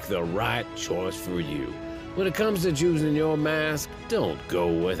make the right choice for you. When it comes to choosing your mask, don't go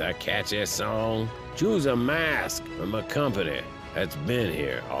with a catchy song. Choose a mask from a company that's been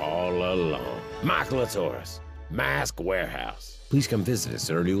here all along. Mike Latoris, Mask Warehouse. Please come visit us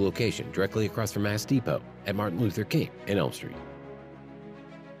at our new location directly across from Mask Depot at Martin Luther King and Elm Street.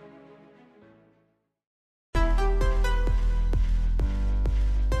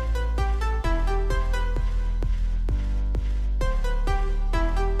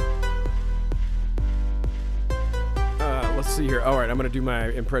 Let's see here. All right, I'm going to do my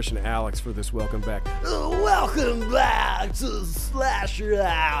impression of Alex for this welcome back. Welcome back to Slasher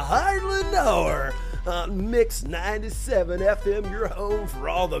I Hardly Know Her on Mix 97 FM, your home for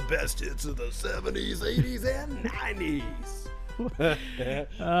all the best hits of the 70s, 80s, and 90s.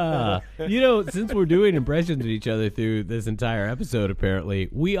 Since we're doing impressions of each other through this entire episode, apparently,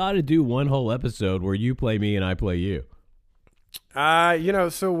 we ought to do one whole episode where you play me and I play you.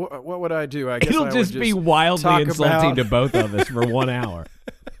 So what would I do? I guess It'll I just would be wildly insulting about to both of us for 1 hour.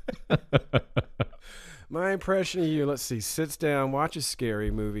 my impression of you. Let's see. Sits down, watches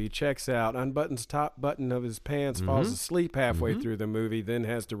scary movie, checks out, unbuttons top button of his pants, falls asleep halfway through the movie, then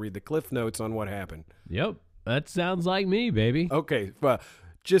has to read the cliff notes on what happened. Yep, that sounds like me, baby. Okay, well,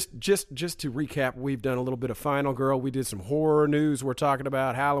 just to recap, we've done a little bit of Final Girl. We did some horror news. We're talking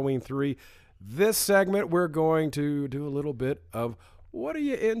about Halloween 3. This segment, we're going to do a little bit of what are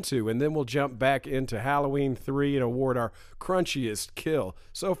you into? And then we'll jump back into Halloween 3 and award our crunchiest kill.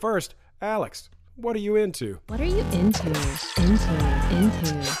 So first, Alex, what are you into? What are you into?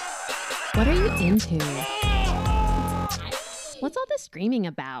 What are you into? What's all this screaming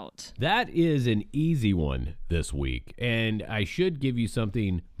about? That is an easy one this week, and I should give you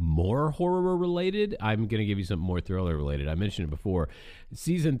something more horror related. I'm going to give you something more thriller related. I mentioned it before.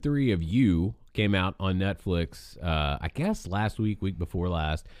 Season 3 of You came out on Netflix, I guess last week before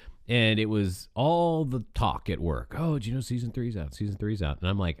last, and it was all the talk at work. Oh, did you know season 3's out? Season 3's out. And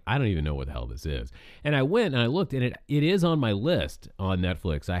I'm like, I don't even know what the hell this is. And I went and I looked, and it is on my list on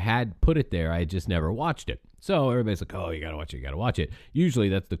Netflix. I had put it there. I had just never watched it. So everybody's like, oh, you got to watch it, you got to watch it. Usually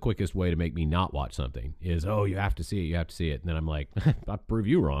that's the quickest way to make me not watch something is, oh, you have to see it, you have to see it. And then I'm like, I'll prove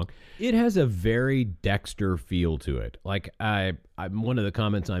you wrong. It has a very Dexter feel to it. Like one of the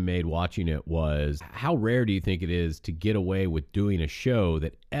comments I made watching it was, how rare do you think it is to get away with doing a show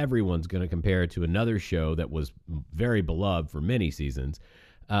that everyone's going to compare to another show that was very beloved for many seasons,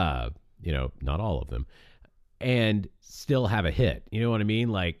 not all of them, and still have a hit? You know what I mean?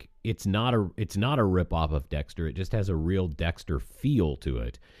 Like, it's not a rip off of Dexter. It just has a real Dexter feel to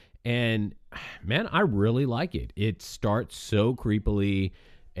it. And man, I really like it. It starts so creepily,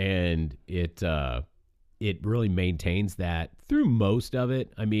 and it really maintains that through most of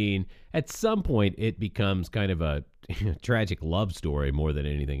it. I mean, at some point it becomes kind of a tragic love story more than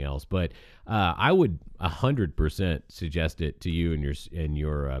anything else. But I would 100% suggest it to you and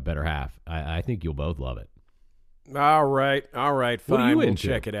your better half. I think you'll both love it. All right, fine. What are you we'll into?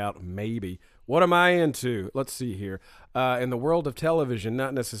 check it out, maybe. What am I into? Let's see here. In the world of television,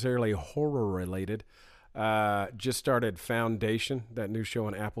 not necessarily horror-related, just started Foundation, that new show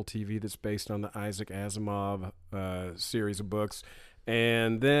on Apple TV that's based on the Isaac Asimov series of books.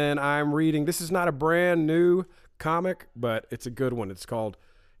 And then I'm reading, this is not a brand new comic, but it's a good one. It's called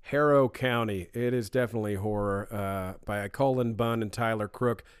Harrow County. It is definitely horror by Cullen Bunn and Tyler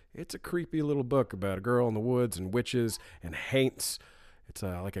Crook. It's a creepy little book about a girl in the woods and witches and haints. It's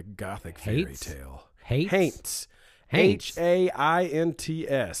like a gothic fairy tale. Haints? Haints.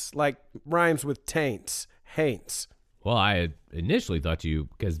 Haints. Like rhymes with taints. Haints. Well, I initially thought you,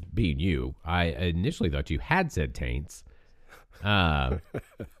 because being you, I initially thought you had said taints. So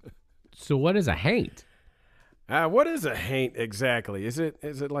what is a haint? What is a haint exactly? Is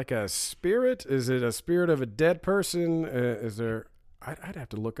it like a spirit? Is it a spirit of a dead person? Is there? I'd have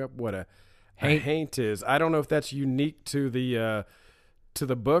to look up what a haint is. I don't know if that's unique to the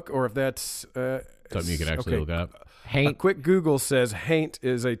book or if that's something you can actually look up. Haint. A quick Google says haint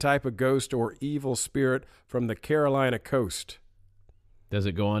is a type of ghost or evil spirit from the Carolina coast. Does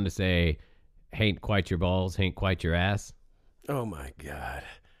it go on to say, haint quite your balls, haint quite your ass? Oh my God.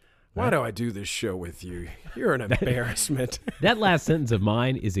 Why do I do this show with you? You're an embarrassment. That last sentence of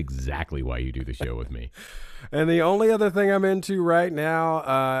mine is exactly why you do the show with me. And the only other thing I'm into right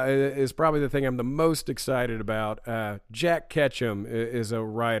now is probably the thing I'm the most excited about. Jack Ketchum is a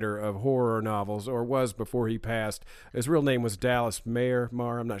writer of horror novels, or was before he passed. His real name was Dallas Mayer.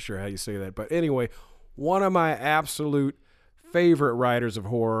 I'm not sure how you say that. But anyway, one of my absolute favorite writers of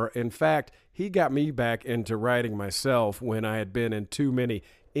horror. In fact, he got me back into writing myself when I had been in too many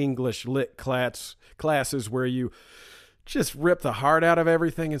English lit classes where you just rip the heart out of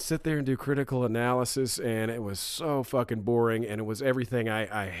everything and sit there and do critical analysis, and it was so fucking boring, and it was everything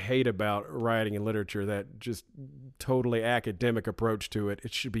I hate about writing and literature, that just totally academic approach to it.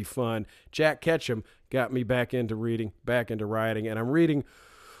 It should be fun. Jack Ketchum got me back into reading, back into writing, and I'm reading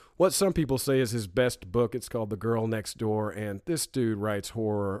what some people say is his best book. It's called The Girl Next Door, and this dude writes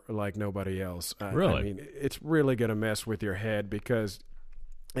horror like nobody else. Really? I mean, it's really going to mess with your head because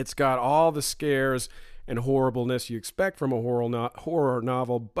it's got all the scares and horribleness you expect from a horror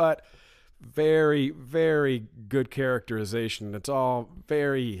novel, but very, very good characterization. It's all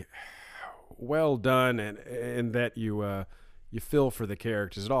very well done, and that you feel for the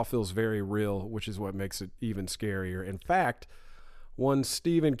characters. It all feels very real, which is what makes it even scarier. In fact, one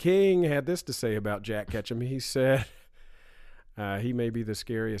Stephen King had this to say about Jack Ketchum. He said, he may be the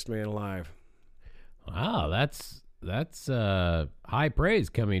scariest man alive. Wow, that's high praise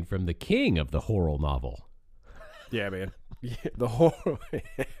coming from the king of the horror novel. Yeah, man. Yeah, the horror.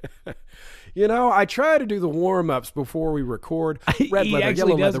 You know, I try to do the warm-ups before we record. Red leather,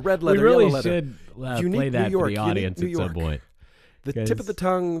 yellow leather, red leather, we really yellow leather. should play that for the audience at some point. The tip of the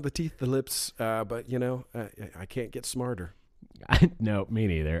tongue, the teeth, the lips, but, you know, I can't get smarter. No, me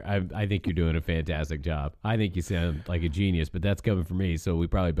neither. I think you're doing a fantastic job. I think you sound like a genius, but that's coming from me, so we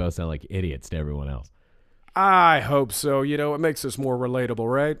probably both sound like idiots to everyone else. I hope so. You know, it makes us more relatable,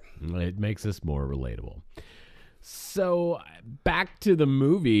 right? It makes us more relatable. So back to the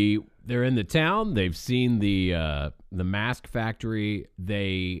movie. They're in the town. They've seen the mask factory.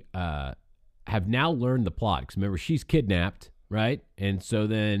 They have now learned the plot. Because remember, she's kidnapped, right? And so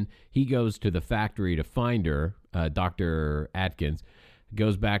then he goes to the factory to find her. Dr. Atkins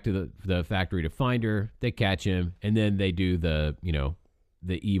goes back to the factory to find her. They catch him, and then they do the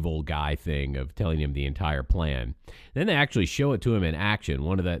evil guy thing of telling him the entire plan. Then they actually show it to him in action.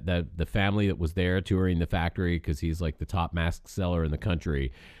 One of the family that was there touring the factory, because he's like the top mask seller in the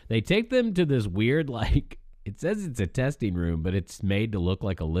country. They take them to this weird, like, it says it's a testing room, but it's made to look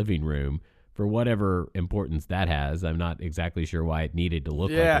like a living room for whatever importance that has. I'm not exactly sure why it needed to look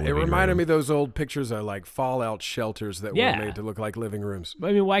like a living room. Yeah, it reminded me of those old pictures of like fallout shelters that were made to look like living rooms.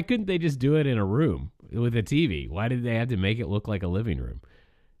 I mean, why couldn't they just do it in a room with a TV? Why did they have to make it look like a living room?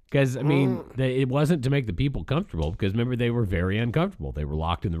 Because, I mean, it wasn't to make the people comfortable, because, remember, they were very uncomfortable. They were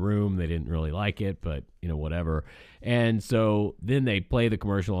locked in the room. They didn't really like it, but, you know, whatever. And so then they play the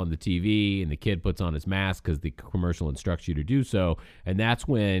commercial on the TV, and the kid puts on his mask because the commercial instructs you to do so. And that's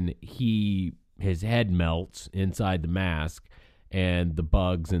when his head melts inside the mask, and the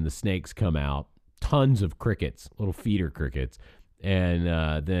bugs and the snakes come out. Tons of crickets, little feeder crickets.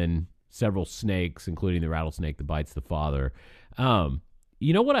 And then several snakes, including the rattlesnake that bites the father.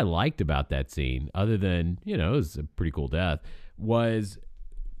 You know what I liked about that scene, other than, you know, it was a pretty cool death, was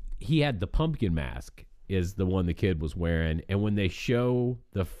he had the pumpkin mask is the one the kid was wearing. And when they show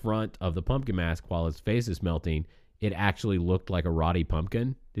the front of the pumpkin mask while his face is melting, it actually looked like a rotty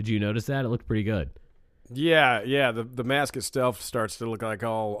pumpkin. Did you notice that? It looked pretty good. Yeah. The mask itself starts to look like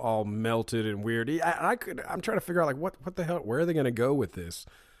all melted and weird. I'm trying to figure out, like, what the hell, where are they going to go with this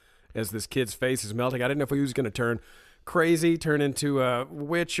as this kid's face is melting? I didn't know if he was going to turn crazy, turn into a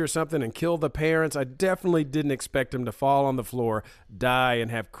witch or something and kill the parents. I definitely didn't expect him to fall on the floor, die,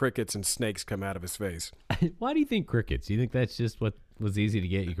 and have crickets and snakes come out of his face. Why do you think crickets? Do you think that's just what was easy to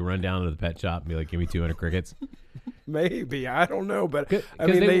get? You could run down to the pet shop and be like, give me 200 crickets? Maybe. I don't know. But, I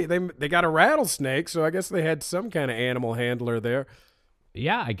mean, they got a rattlesnake, so I guess they had some kind of animal handler there.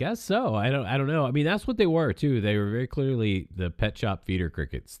 Yeah, I guess so. I don't know. I mean, that's what they were, too. They were very clearly the pet shop feeder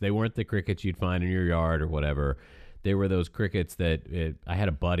crickets. They weren't the crickets you'd find in your yard or whatever. They were those crickets that I had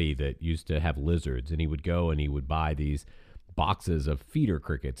a buddy that used to have lizards, and he would go and he would buy these boxes of feeder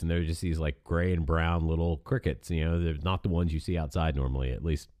crickets, and they're just these like gray and brown little crickets. You know, they're not the ones you see outside normally, at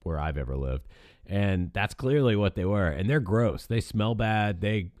least where I've ever lived. And that's clearly what they were. And they're gross. They smell bad.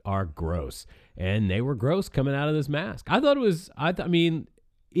 They are gross. And they were gross coming out of this mask. I mean,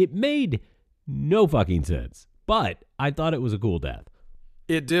 it made no fucking sense, but I thought it was a cool death.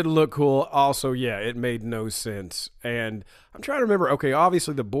 It did look cool. Also, yeah, it made no sense. And I'm trying to remember. Okay,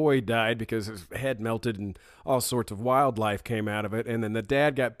 obviously the boy died because his head melted and all sorts of wildlife came out of it. And then the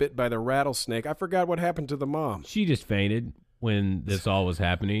dad got bit by the rattlesnake. I forgot what happened to the mom. She just fainted when this all was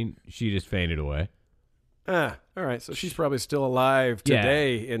happening. She just fainted away. All right. So she's probably still alive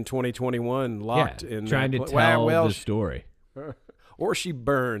today in 2021, locked in trying to that tell well, the story. or she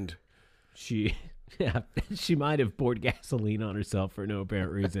burned. She might have poured gasoline on herself for no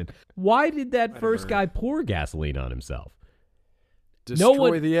apparent reason. Why did that first guy pour gasoline on himself?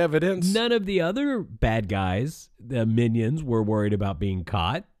 Destroy the evidence. None of the other bad guys, the minions, were worried about being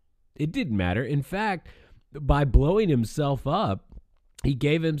caught. It didn't matter. In fact, by blowing himself up, he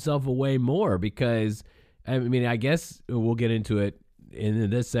gave himself away more because, I mean, I guess we'll get into it in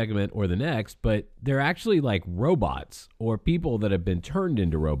this segment or the next, but they're actually like robots or people that have been turned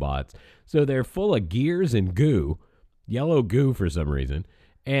into robots. So they're full of gears and goo, yellow goo for some reason.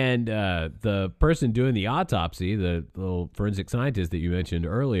 And the person doing the autopsy, the little forensic scientist that you mentioned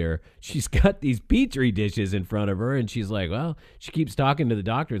earlier, she's got these Petri dishes in front of her, and she's like, well, she keeps talking to the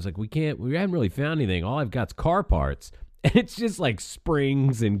doctor. It's like, we haven't really found anything. All I've got's car parts. And it's just like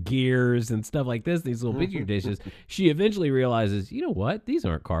springs and gears and stuff like this, these little Petri dishes. She eventually realizes, you know what? These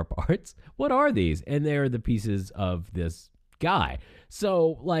aren't car parts. What are these? And they're the pieces of this guy.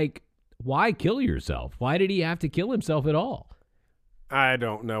 So, like, why kill yourself? Why did he have to kill himself at all? I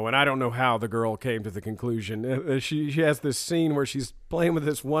don't know, and I don't know how the girl came to the conclusion. She has this scene where she's playing with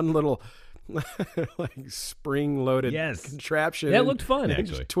this one little like spring-loaded contraption. That looked fun, and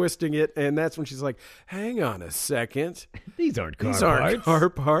actually. Twisting it, and that's when she's like, hang on a second. These aren't car These parts. aren't car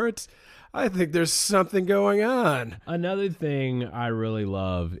parts. I think there's something going on. Another thing I really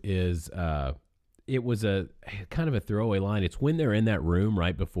love is it was a kind of a throwaway line. It's when they're in that room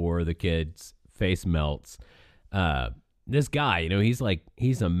right before the kid's face melts. This guy,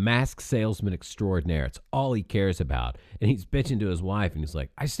 he's a mask salesman extraordinaire. It's all he cares about. And he's bitching to his wife, and he's like,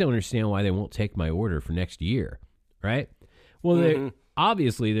 I just don't understand why they won't take my order for next year, right? Well, they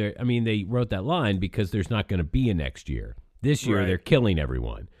wrote that line because there's not going to be a next year. This year, they're killing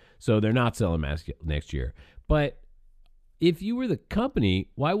everyone. So they're not selling masks next year. But if you were the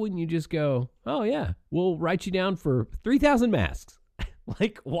company, why wouldn't you just go, oh, yeah, we'll write you down for 3,000 masks?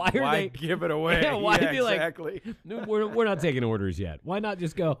 Like, why they give it away? Yeah, why be exactly. like, no, we're not taking orders yet. Why not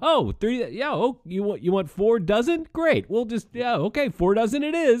just go, oh, 3, yeah, oh, you want 4 dozen? Great. We'll just, 4 dozen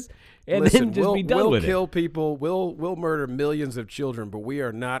it is. And then just be done with it. We'll kill people. We'll murder millions of children, but we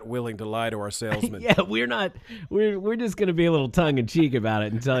are not willing to lie to our salesmen. Yeah, we're not. We're just going to be a little tongue in cheek about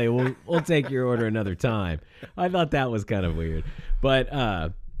it and tell you we'll take your order another time. I thought that was kind of weird.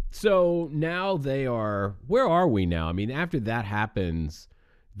 But so now they are, where are we now? I mean, after that happens,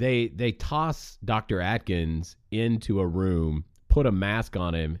 they toss Dr. Atkins into a room, put a mask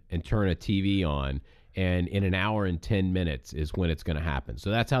on him, and turn a TV on. And in an hour and 10 minutes is when it's going to happen. So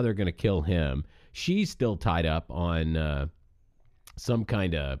that's how they're going to kill him. She's still tied up on some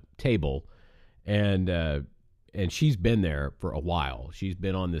kind of table, and she's been there for a while. She's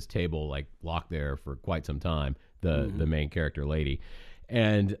been on this table, like locked there for quite some time, the main character lady.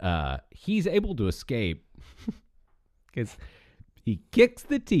 And he's able to escape because he kicks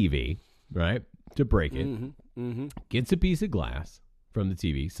the TV, right, to break it, gets a piece of glass from the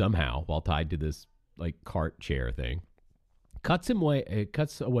TV somehow while tied to this like cart chair thing, cuts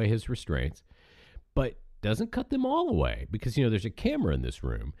away his restraints, but doesn't cut them all away because, there's a camera in this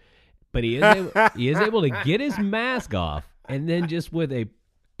room. But he is able to get his mask off, and then just with a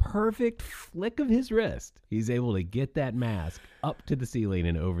perfect flick of his wrist, he's able to get that mask up to the ceiling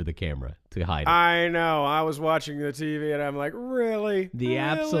and over the camera to hide it. I know. I was watching the TV, and I'm like, really? The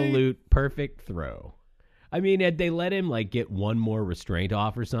absolute perfect throw. I mean, had they let him like get one more restraint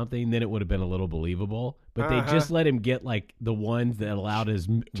off or something, then it would have been a little believable. But they just let him get like the ones that allowed his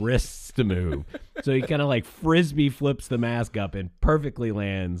wrists to move. So he kind of like frisbee flips the mask up and perfectly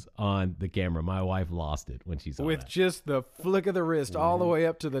lands on the camera. My wife lost it when she saw with that. Just the flick of the wrist all the way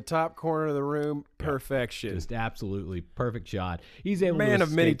up to the top corner of the room. Perfection. Just absolutely perfect shot. He's able Man to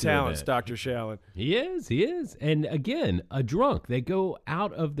of many escape through talents, that. Dr. Shallon. He is. And again, a drunk. They go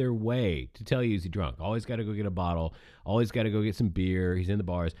out of their way to tell you he's a drunk. Always got to go get a bottle. Always got to go get some beer. He's in the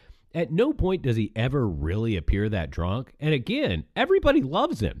bars. At no point does he ever really appear that drunk. And again, everybody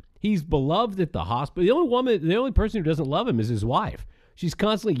loves him. He's beloved at the hospital. The only person who doesn't love him is his wife. She's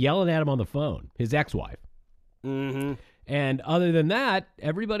constantly yelling at him on the phone, his ex-wife. Mm-hmm. And other than that,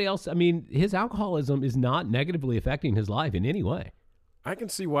 everybody else, I mean, his alcoholism is not negatively affecting his life in any way. I can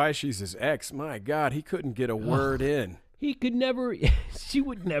see why she's his ex. My God, he couldn't get a word in. He could never, she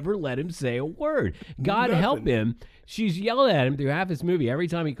would never let him say a word. God help him. She's yelling at him through half this movie every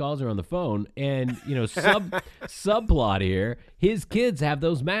time he calls her on the phone. And, subplot here, his kids have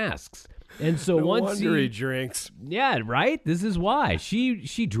those masks. And so No once wonder he drinks. yeah, right? This is why.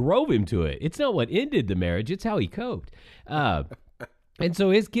 She drove him to it. It's not what ended the marriage. It's how he coped. And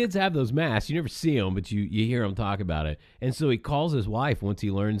so his kids have those masks. You never see them, but you hear him talk about it. And so he calls his wife once he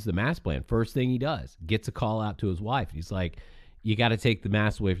learns the mask plan. First thing he does, gets a call out to his wife. He's like, you got to take the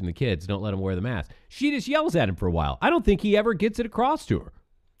mask away from the kids. Don't let them wear the mask. She just yells at him for a while. I don't think he ever gets it across to her.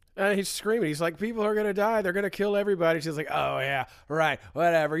 And he's screaming. He's like, people are going to die. They're going to kill everybody. She's like, oh, yeah, right,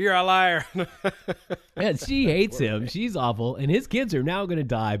 whatever. You're a liar. And she hates him. She's awful. And his kids are now going to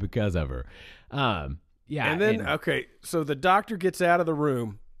die because of her. Yeah. And then, okay, so the doctor gets out of the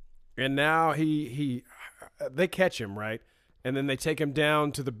room, and now they catch him, right? And then they take him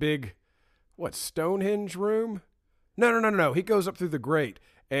down to the big, Stonehenge room? No. He goes up through the grate,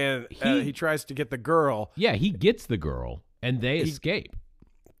 and he tries to get the girl. Yeah, he gets the girl, and they escape.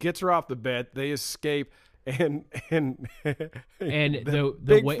 Gets her off the bed. They escape, and the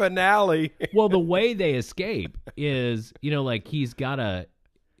big way, finale. Well, the way they escape is, he's got a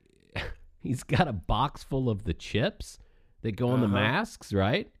box full of the chips that go on the masks,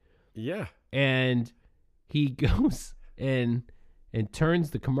 right? Yeah. And he goes and turns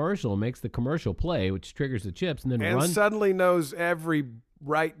the commercial, makes the commercial play, which triggers the chips, and then runs. Suddenly knows every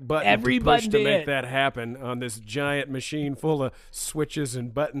right button to push to make that happen on this giant machine full of switches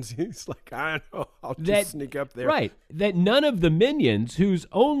and buttons. He's like, I know, I'll just sneak up there. Right. That none of the minions whose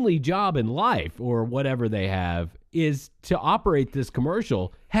only job in life or whatever they have is to operate this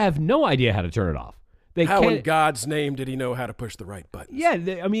commercial have no idea how to turn it off. How in God's name did he know how to push the right buttons? Yeah,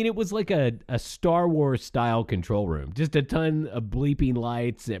 it was like a Star Wars style control room. Just a ton of blinking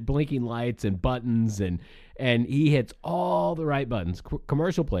lights and buttons, and he hits all the right buttons.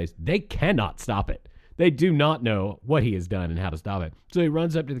 Commercial plays. They cannot stop it. They do not know what he has done and how to stop it. So he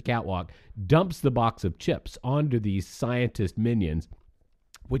runs up to the catwalk, dumps the box of chips onto these scientist minions,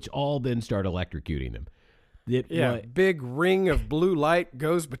 which all then start electrocuting them. Big ring of blue light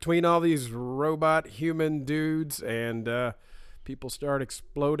goes between all these robot human dudes, and people start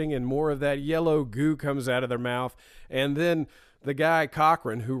exploding, and more of that yellow goo comes out of their mouth. And then the guy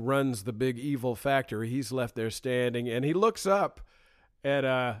Cochran, who runs the big evil factory, he's left there standing, and he looks up at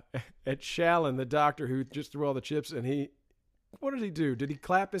Shallon, the doctor who just threw all the chips, and what did he do? Did he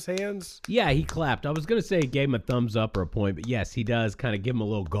clap his hands? Yeah, he clapped. I was going to say he gave him a thumbs up or a point, but yes, he does kind of give him a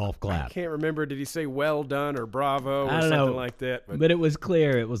little golf clap. I can't remember. Did he say well done or bravo or something like that? But it was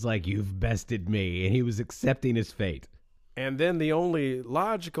clear. It was like, you've bested me, and he was accepting his fate. And then the only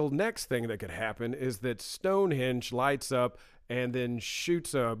logical next thing that could happen is that Stonehenge lights up and then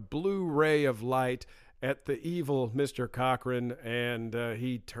shoots a blue ray of light at the evil Mr. Cochran, and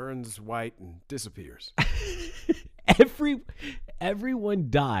he turns white and disappears. Everyone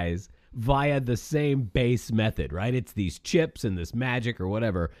dies via the same base method, right? It's these chips and this magic or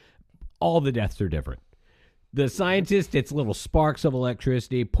whatever. All the deaths are different. The scientist gets little sparks of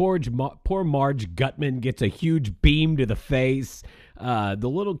electricity. Poor Marge Gutman gets a huge beam to the face. The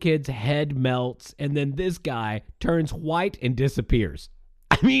little kid's head melts, and then this guy turns white and disappears.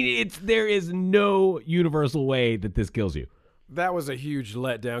 I mean, there is no universal way that this kills you. That was a huge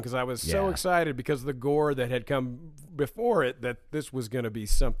letdown because I was so excited because of the gore that had come before it, that this was going to be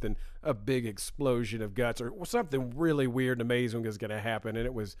something, a big explosion of guts or something really weird and amazing was going to happen, and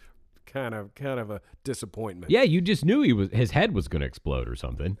it was kind of a disappointment. Yeah, you just knew his head was going to explode or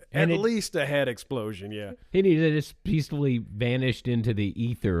something. At least a head explosion, yeah. He just peacefully vanished into the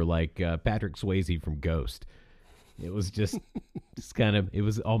ether like Patrick Swayze from Ghost. It was just it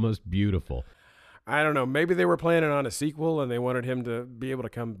was almost beautiful. I don't know. Maybe they were planning on a sequel and they wanted him to be able to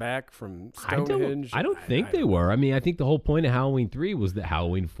come back from Stonehenge. I don't think they were. I mean, I think the whole point of Halloween 3 was that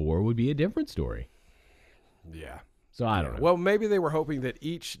Halloween 4 would be a different story. Yeah. So I don't know. Well, maybe they were hoping that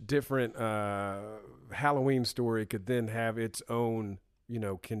each different Halloween story could then have its own,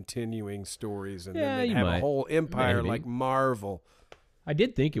 continuing stories, and then they'd have a whole empire like Marvel. I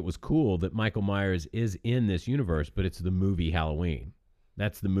did think it was cool that Michael Myers is in this universe, but it's the movie Halloween.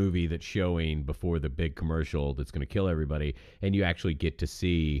 That's the movie that's showing before the big commercial that's going to kill everybody, and you actually get to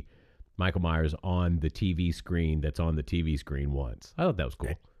see Michael Myers on the TV screen that's on the TV screen once. I thought that was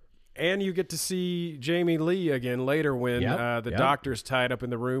cool. And you get to see Jamie Lee again later when the doctor's tied up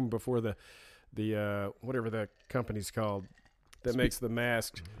in the room before the whatever the company's called that makes the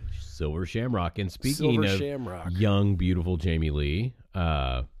mask. Silver Shamrock. And speaking of young, beautiful Jamie Lee,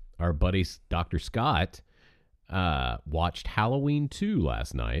 our buddy Dr. Scott watched Halloween 2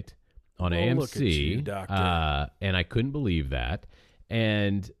 last night on Oh, look at you, AMC, doctor. and I couldn't believe that.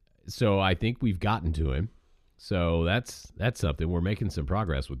 And so I think we've gotten to him. So that's something. We're making some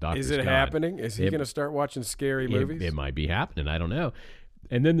progress with Dr. Is it Scott. happening? Is he It- going to start watching scary movies? It might be happening. I don't know.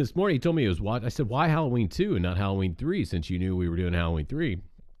 And then this morning he told me it was what I said, why Halloween 2 and not Halloween 3 since you knew we were doing Halloween 3?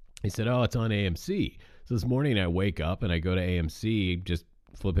 He said, oh, it's on AMC. So this morning I wake up and I go to AMC, just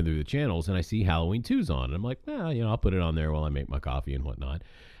flipping through the channels, and I see Halloween 2's on. And I'm like, well, I'll put it on there while I make my coffee and whatnot.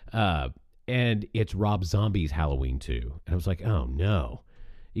 And it's Rob Zombie's Halloween 2. And I was like, oh, no.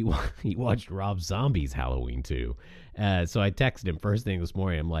 He watched Rob Zombie's Halloween 2. So I texted him first thing this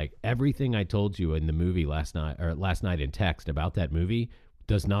morning. I'm like, everything I told you in the movie last night in text about that movie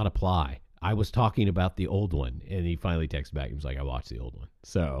does not apply. I was talking about the old one. And he finally texted back. He was like, I watched the old one.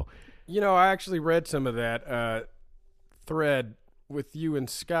 So, I actually read some of that thread with you and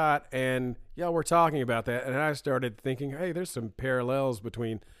Scott, and we're talking about that. And I started thinking, hey, there's some parallels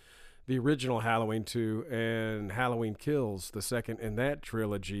between the original Halloween 2 and Halloween Kills, the second in that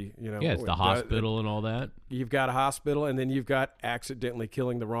trilogy. yeah, it's the hospital and all that. You've got a hospital, and then you've got accidentally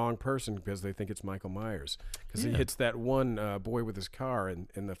killing the wrong person because they think it's Michael Myers. Because he hits that one boy with his car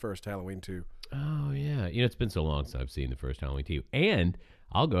in the first Halloween 2. Oh, yeah. It's been so long since I've seen the first Halloween 2. And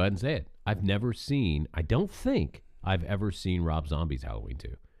I'll go ahead and say it. I don't think I've ever seen Rob Zombie's Halloween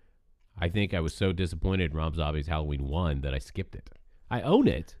 2. I think I was so disappointed in Rob Zombie's Halloween 1 that I skipped it. I own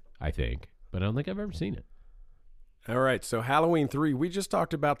it, I think, but I don't think I've ever seen it. All right, so Halloween 3, we just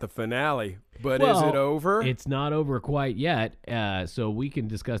talked about the finale, but is it over? It's not over quite yet, so we can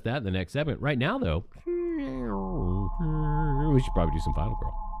discuss that in the next segment. Right now, though, we should probably do some Final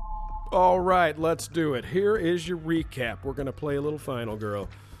Girl. All right, let's do it. Here is your recap. We're going to play a little Final Girl.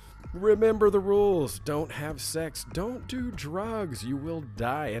 Remember the rules. Don't have sex. Don't do drugs. You will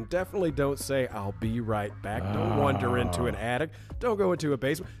die. And definitely don't say, I'll be right back. Don't wander into an attic. Don't go into a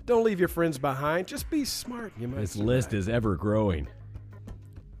basement. Don't leave your friends behind. Just be smart. You might This survive. list is ever growing.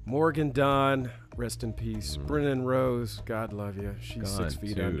 Morgan Dawn, rest in peace. Brennan Rose, God love you. She's 6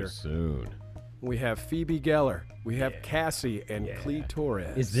 feet too under. soon. We have Phoebe Geller. We have Cassie and Clee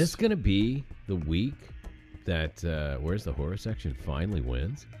Torres. Is this going to be the week that Where's the Horror Section finally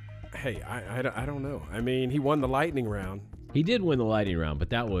wins? Hey, I don't know. I mean, he won the lightning round. He did win the lightning round, but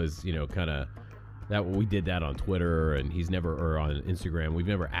that was, kind of that we did that on Twitter, and he's never, or on Instagram.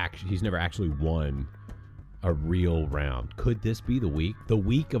 He's never actually won a real round. Could this be the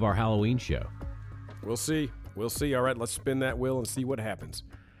week of our Halloween show? We'll see. All right, let's spin that wheel and see what happens.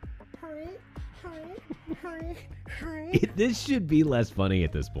 This should be less funny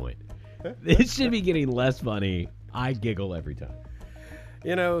at this point. This should be getting less funny. I giggle every time.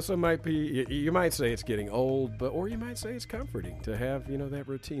 So you might say it's getting old, or you might say it's comforting to have, that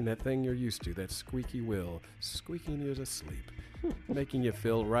routine, that thing you're used to, that squeaky wheel, squeaking you to sleep, making you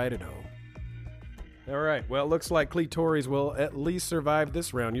feel right at home. All right, well, it looks like Clitoris will at least survive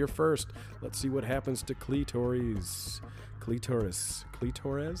this round. You're first. Let's see what happens to Clitoris.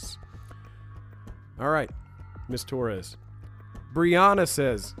 All right, Miss Torres. Brianna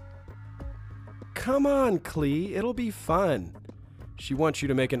says, come on, Clee, it'll be fun. She wants you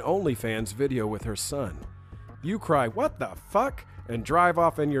to make an OnlyFans video with her son. You cry, what the fuck? And drive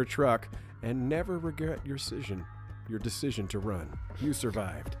off in your truck and never regret your decision to run. You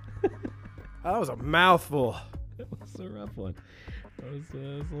survived. That was a mouthful. That was a rough one. That was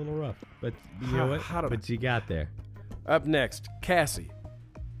a little rough. But you How- know what? how did But you got there. Up next, Cassie.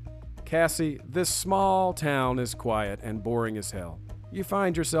 Cassie, this small town is quiet and boring as hell. You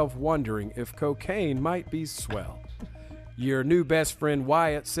find yourself wondering if cocaine might be swell. Your new best friend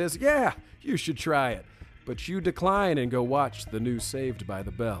Wyatt says, yeah, you should try it. But you decline and go watch the new Saved by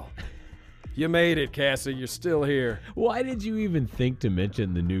the Bell. You made it, Cassie. You're still here. Why did you even think to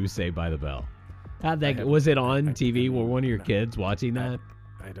mention the new Saved by the Bell? Was it on TV? Were one of your kids watching that?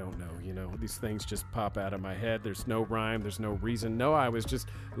 I don't know. These things just pop out of my head. There's no rhyme. There's no reason. No, I was just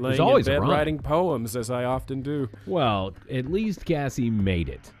laying in always a bed rhyme. writing poems, as I often do. Well, at least Cassie made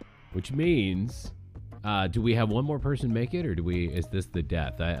it, which means, do we have one more person make it, or is this the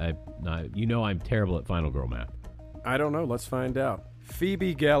death? I'm terrible at Final Girl math. I don't know. Let's find out.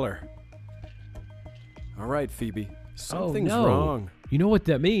 Phoebe Geller. All right, Phoebe. Something's oh, no. wrong. You know what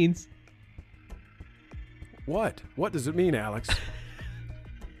that means? What? What does it mean, Alex?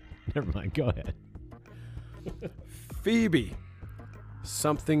 Never mind. Go ahead. Phoebe.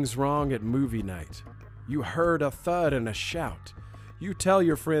 Something's wrong at movie night. You heard a thud and a shout. You tell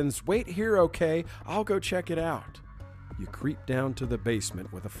your friends, wait here, okay? I'll go check it out. You creep down to the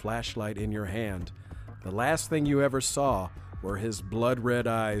basement with a flashlight in your hand. The last thing you ever saw were his blood-red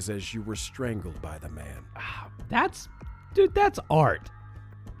eyes as you were strangled by the man. That's art.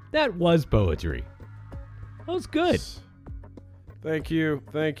 That was poetry. That was good. Thank you.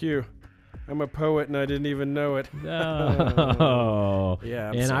 I'm a poet and I didn't even know it. Oh. Yeah,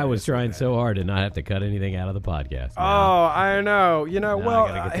 I'm and sorry I was I said trying that. so hard to not have to cut anything out of the podcast. Oh, I know. You know, Now I well,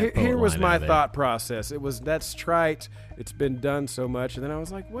 gotta get that here poet was line my out of there. thought process. It was, that's trite. It's been done so much. And then I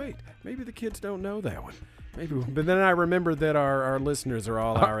was like, wait, maybe the kids don't know that one. Maybe. But then I remembered that our listeners are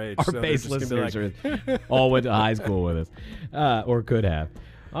all our age. Our so they're base just gonna be listeners like, all went to high school with us, or could have.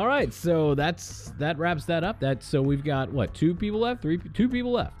 All right, so that wraps that up. So we've got what? 2 people left? 2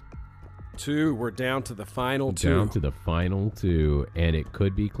 people left. 2. We're down to the final 2. Down to the final 2, and it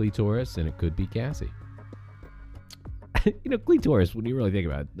could be Clitoris and it could be Cassie. Clitoris, when you really think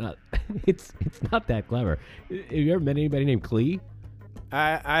about it, it's not that clever. Have you ever met anybody named Clee?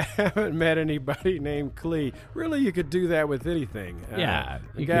 I haven't met anybody named Clee. Really, you could do that with anything. Yeah,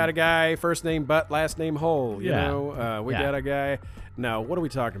 We you got could- a guy, first name Butt, last name Hole. You Yeah. know, we Yeah. got a guy. No, what are we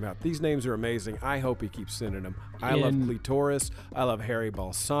talking about? These names are amazing. I hope he keeps sending them. I love Clitoris. I love Harry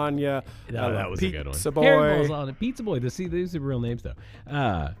Balsania. I love that was a good one. Pizza Boy. Harry Balls Pizza Boy. These are real names, though.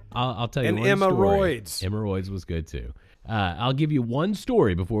 I'll tell you And one Emma story. Roids. Emma Roids was good, too. I'll give you one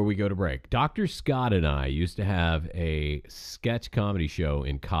story before we go to break. Dr. Scott and I used to have a sketch comedy show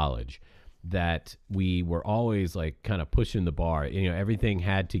in college that we were always like kind of pushing the bar. Everything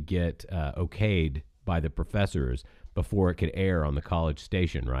had to get okayed by the professors before it could air on the college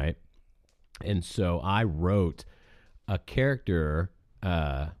station, right? And so I wrote a character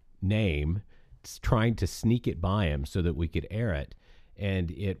name, trying to sneak it by him so that we could air it.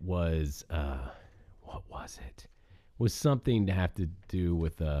 And it was, what was it? It was something to have to do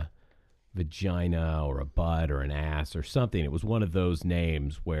with a vagina or a butt or an ass or something. It was one of those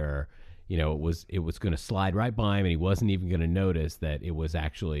names where, it was going to slide right by him and he wasn't even going to notice that it was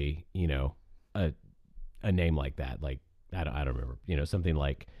actually, a name like that. Like, I don't remember, something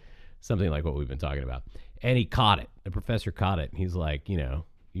like what we've been talking about. And he caught it. The professor caught it. And he's like,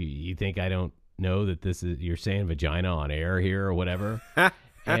 you think I don't know that this is, you're saying vagina on air here or whatever?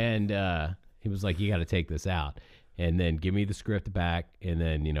 And he was like, you got to take this out. And then give me the script back, and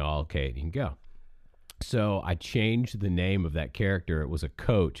then, okay, you can go. So I changed the name of that character. It was a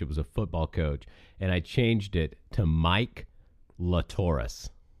coach. It was a football coach. And I changed it to Mike Latoris.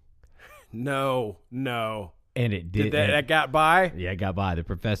 No. And it did. That got by? Yeah, it got by. The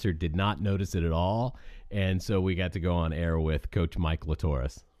professor did not notice it at all. And so we got to go on air with Coach Mike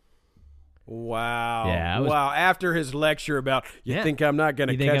Latoris. Wow. Yeah, wow. After his lecture about, you think I'm not going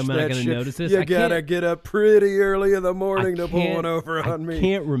to You think catch I'm not that gonna shit? notice this? You I got to can't- get up pretty early in the morning to I pull can't- one over on me. I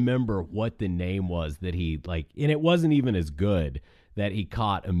can't remember what the name was that he and it wasn't even as good that he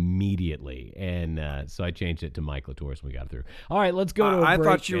caught immediately. And so I changed it to Mike Latoris when we got through. All right, let's go to a I break.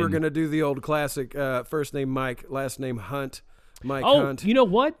 thought you were and- going to do the old classic first name Mike, last name Hunt. Mike Oh, Hunt. you know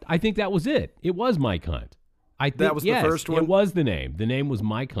what? I think that was it. It was Mike Hunt. I think That was the yes, first one? It was the name. The name was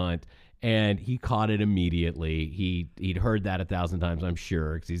Mike Hunt, and he caught it immediately. He'd heard that 1,000 times, I'm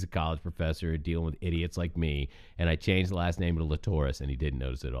sure, because he's a college professor dealing with idiots like me. And I changed the last name to Latoris, and he didn't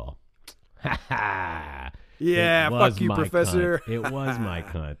notice it at all. Ha ha! Yeah, It was fuck you, Mike Professor. Hunt. It was Mike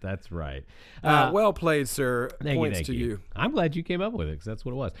Hunt. That's right. Well played, sir. Thank Points you, to you. I'm glad you came up with it because that's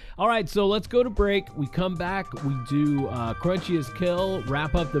what it was. All right, so let's go to break. We come back. We do Crunchy as Kill,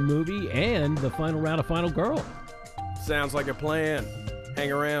 wrap up the movie, and the final round of Final Girl. Sounds like a plan.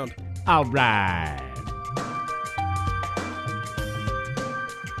 Hang around. All right.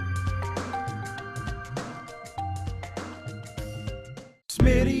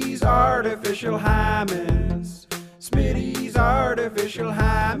 Smitty's artificial hymens. Smitty's artificial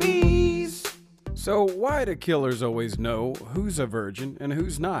hymies. So why do killers always know who's a virgin and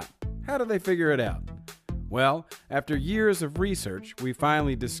who's not? How do they figure it out? Well, after years of research, we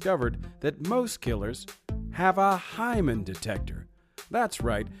finally discovered that most killers have a hymen detector. That's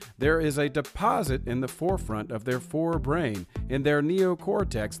right, there is a deposit in the forefront of their forebrain, in their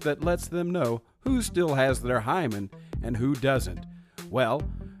neocortex, that lets them know who still has their hymen and who doesn't. Well,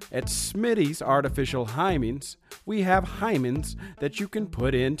 at Smitty's Artificial Hymens, we have hymens that you can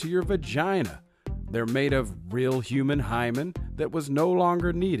put into your vagina. They're made of real human hymen that was no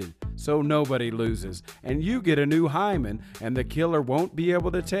longer needed, so nobody loses. And you get a new hymen, and the killer won't be able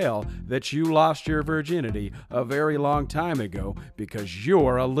to tell that you lost your virginity a very long time ago because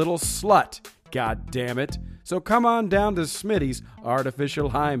you're a little slut. God damn it. So come on down to Smitty's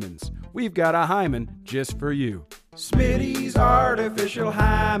Artificial Hymens. We've got a hymen just for you. Smitty's Artificial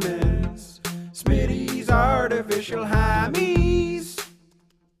Hymens. Smitty's Artificial Hymies.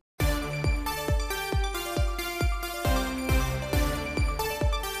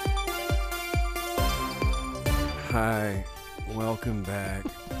 Hi, welcome back.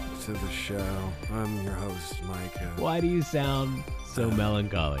 to the show. I'm your host, Micah. Why do you sound so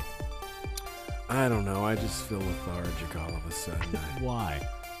melancholy? I don't know. I just feel lethargic all of a sudden. Why?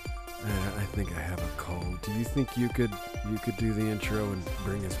 I think I have a cold. Do you think you could do the intro and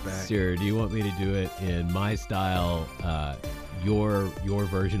bring us back? Sure. Do you want me to do it in my style, your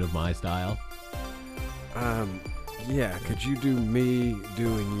version of my style? Yeah. Could you do me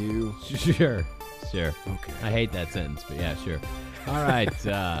doing you? Sure. Okay. I hate that sentence, but yeah, sure. All right.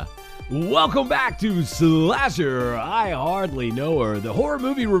 Welcome back to Slasher, I Hardly Know Her, the horror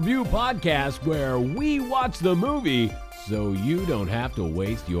movie review podcast where we watch the movie so you don't have to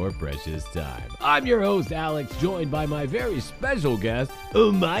waste your precious time. I'm your host, Alex, joined by my very special guest,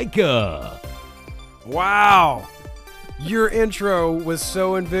 Micah. Wow. Your intro was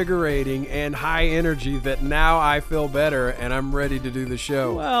so invigorating and high energy that now I feel better and I'm ready to do the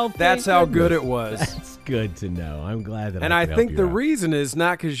show. Well, that's thank how goodness. good it was. That's good to know. I'm glad that And I I could think help the you out. reason is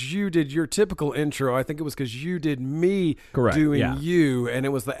not because you did your typical intro. I think it was because you did me Correct, doing yeah. you, and it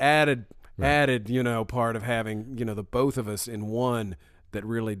was the added, part of having, the both of us in one that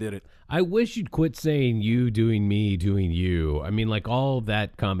really did it. I wish you'd quit saying you doing me doing you. I mean, like all of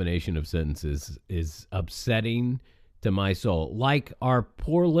that combination of sentences is upsetting to my soul. Like our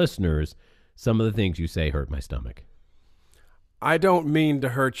poor listeners, some of the things you say hurt my stomach. I don't mean to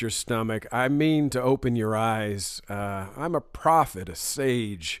hurt your stomach. I mean to open your eyes. I'm a prophet, a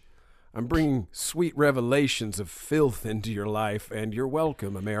sage. I'm bringing sweet revelations of filth into your life, and you're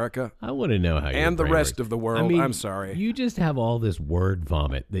welcome, America. I want to know how you And the rest of the world. I'm sorry. You just have all this word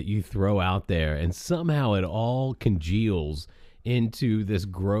vomit that you throw out there, and somehow it all congeals into this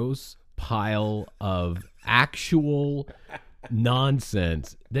gross pile of actual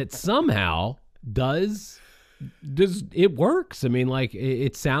nonsense that somehow does it works. I mean, like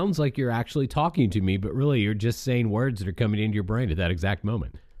it sounds like you're actually talking to me, but really you're just saying words that are coming into your brain at that exact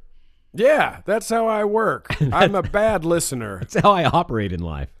moment. Yeah, that's how I work. I'm a bad listener. That's how I operate in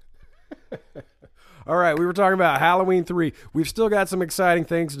life. All right, we were talking about Halloween 3. We've still got some exciting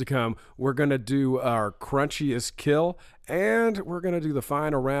things to come. We're going to do our crunchiest kill, and we're going to do the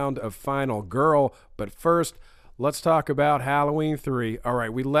final round of Final Girl. But first, let's talk about Halloween 3. All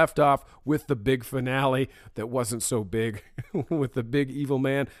right, we left off with the big finale that wasn't so big, with the big evil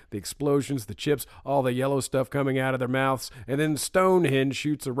man, the explosions, the chips, all the yellow stuff coming out of their mouths, and then Stonehenge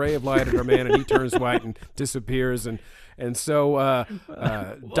shoots a ray of light at our man, and he turns white and disappears, and so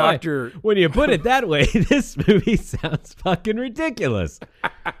Dr. When you put it that way, this movie sounds fucking ridiculous.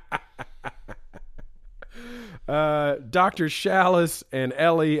 Dr. Chalice and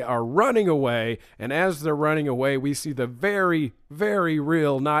Ellie are running away, and as they're running away, we see the very, very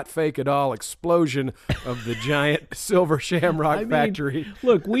real, not fake at all, explosion of the giant Silver Shamrock factory.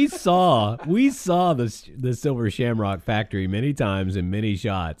 Look, we saw the Silver Shamrock factory many times in many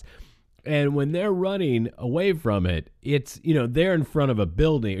shots. And when they're running away from it, it's, they're in front of a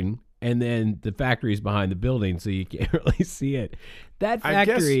building and then the factory's behind the building, so you can't really see it. That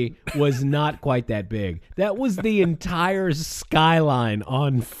factory was not quite that big. That was the entire skyline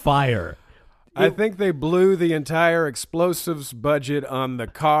on fire. I think they blew the entire explosives budget on the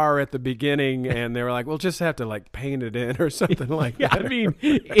car at the beginning, and they were like, we'll just have to, paint it in or something like that. I mean,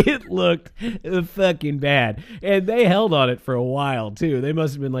 it looked fucking bad. And they held on it for a while, too. They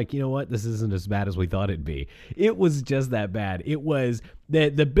must have been like, you know what? This isn't as bad as we thought it'd be. It was just that bad. It was the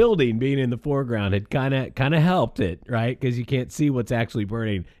building being in the foreground had kind of helped it, right? Because you can't see what's actually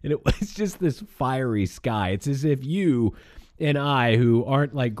burning. And it was just this fiery sky. It's as if you and I, who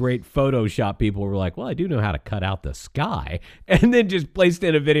aren't like great Photoshop people, were like, well, I do know how to cut out the sky, and then just placed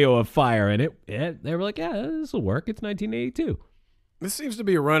in a video of fire, and they were like, yeah, this will work. It's 1982. This seems to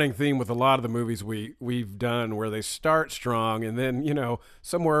be a running theme with a lot of the movies we've done, where they start strong, and then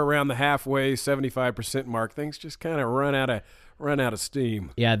somewhere around the halfway 75% mark, things just kind of run out of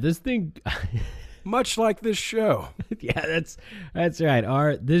steam. Yeah, this thing. Much like this show. Yeah, that's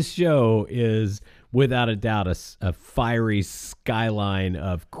right. This show is without a doubt a fiery skyline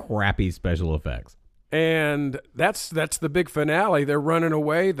of crappy special effects. And that's the big finale. They're running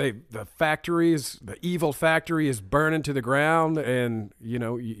away. The evil factory is burning to the ground, and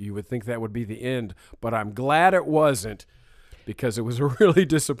you would think that would be the end, but I'm glad it wasn't, because it was really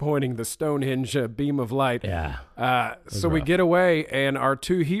disappointing, the Stonehenge beam of light. Yeah. So we get away, and our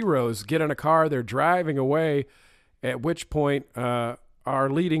two heroes get in a car. They're driving away, at which point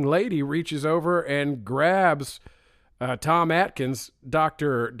our leading lady reaches over and grabs Tom Atkins,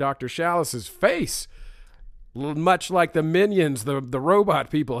 Dr. Chalice's face, much like the minions, the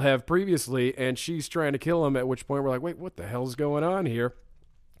robot people have previously, and she's trying to kill him, at which point we're like, wait, what the hell's going on here?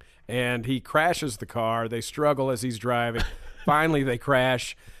 And he crashes the car. They struggle as he's driving. Finally, they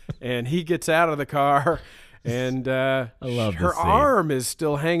crash, and he gets out of the car, and I love her this scene. arm is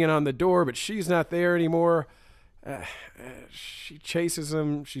still hanging on the door, but she's not there anymore. She chases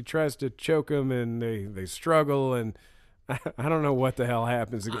him. She tries to choke him, and they struggle, and I don't know what the hell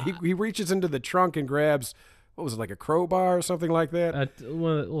happens. He reaches into the trunk and grabs, what was it, like a crowbar or something like that? A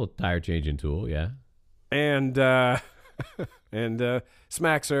little tire changing tool, yeah. And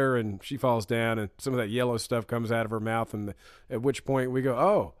smacks her, and she falls down, and some of that yellow stuff comes out of her mouth, and at which point we go,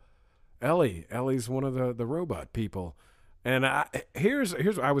 oh, Ellie's one of the robot people. And here's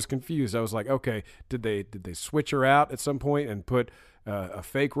I was confused. I was like, okay, did they switch her out at some point and put a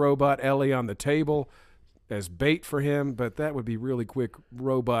fake robot Ellie on the table as bait for him? But that would be really quick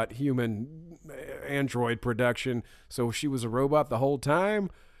robot human android production. So she was a robot the whole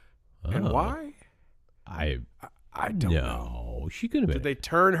time. And why? I don't know. She could have been. Did they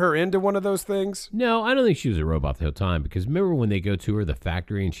turn her into one of those things? No, I don't think she was a robot the whole time, because remember when they go to the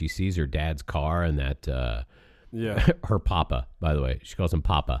factory and she sees her dad's car and that her papa, by the way, she calls him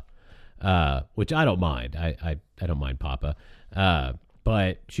Papa, which I don't mind. I don't mind Papa,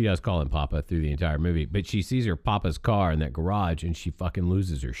 but she does call him Papa through the entire movie. But she sees her Papa's car in that garage, and she fucking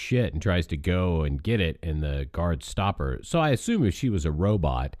loses her shit and tries to go and get it, and the guards stop her. So I assume if she was a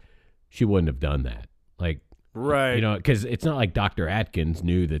robot, she wouldn't have done that. Like, right. You know, because it's not like Dr. Atkins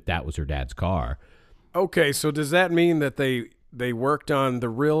knew that was her dad's car. Okay, so does that mean that they worked on the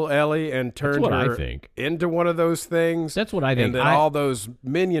real Ellie and turned her into one of those things? That's what I think. And then all those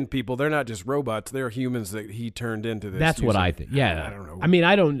minion people, they're not just robots, they're humans that he turned into this. That's what I think. Yeah. I don't know. I mean,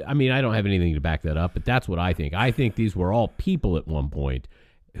 I don't have anything to back that up, but that's what I think. I think these were all people at one point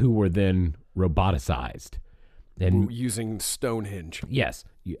who were then roboticized. And using Stonehenge. Yes,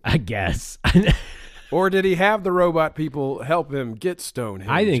 I guess. Or did he have the robot people help him get Stonehenge?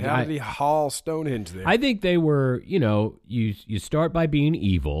 How did he haul Stonehenge there? I think they were, you start by being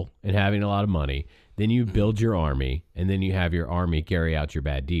evil and having a lot of money, then you build your army, and then you have your army carry out your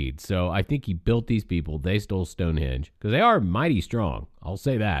bad deeds. So I think he built these people. They stole Stonehenge because they are mighty strong. I'll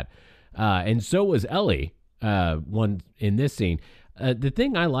say that. And so was Ellie, one in this scene. The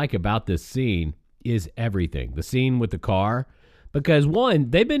thing I like about this scene is everything. The scene with the car. Because, one,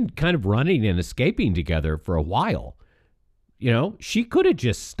 they've been kind of running and escaping together for a while. She could have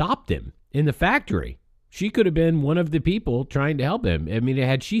just stopped him in the factory. She could have been one of the people trying to help him. I mean,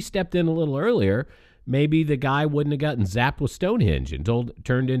 had she stepped in a little earlier, maybe the guy wouldn't have gotten zapped with Stonehenge and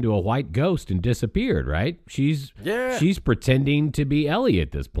turned into a white ghost and disappeared, right? She's pretending to be Ellie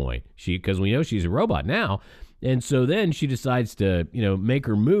at this point. Because we know she's a robot now. And so then she decides to, make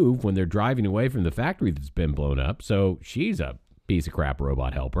her move when they're driving away from the factory that's been blown up. So she's a piece of crap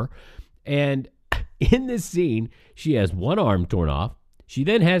robot helper. And in this scene, she has one arm torn off. She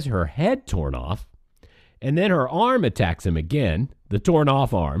then has her head torn off. And then her arm attacks him again, the torn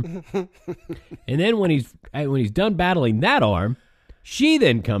off arm. And then when he's done battling that arm, she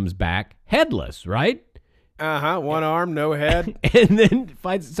then comes back headless, right? One arm, no head. And then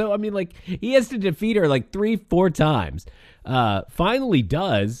fights. So, I mean, like, he has to defeat her like 3-4 times. Finally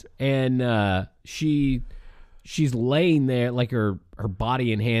does. And she's laying there, like her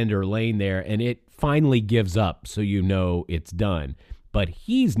body and hand are laying there, and it finally gives up, so it's done. But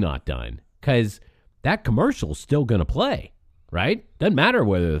he's not done, because that commercial's still going to play, right? Doesn't matter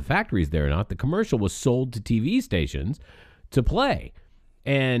whether the factory's there or not. The commercial was sold to TV stations to play,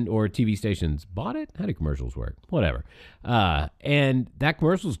 or TV stations bought it? How do commercials work? Whatever. And that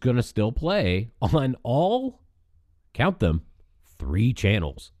commercial's going to still play on all, count them, 3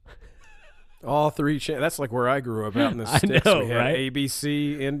 channels. All 3 channels. That's like where I grew up out in the sticks. I know, we had right?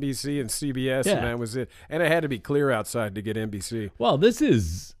 ABC, NBC, and CBS, and that was it. And it had to be clear outside to get NBC. Well, this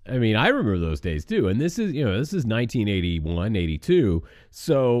is, I remember those days too. And this is 1981, 82.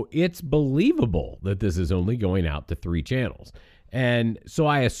 So it's believable that this is only going out to 3 channels. And so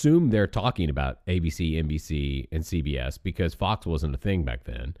I assume they're talking about ABC, NBC, and CBS because Fox wasn't a thing back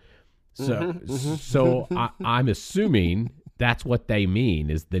then. So, I'm assuming that's what they mean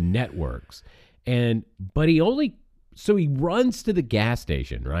is the networks. But he runs to the gas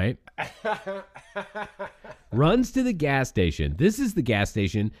station, right? Runs to the gas station. This is the gas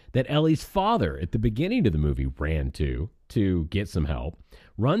station that Ellie's father at the beginning of the movie ran to get some help.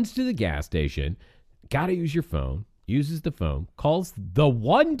 Runs to the gas station. Got to use your phone. Uses the phone. Calls the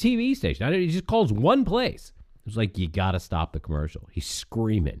one TV station. He just calls one place. It's like, you got to stop the commercial. He's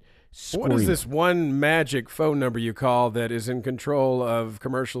screaming. What is this one magic phone number you call that is in control of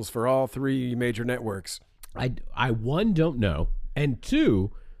commercials for all 3 major networks? I one, don't know, and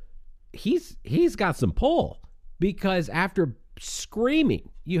 2, he's got some pull, because after screaming,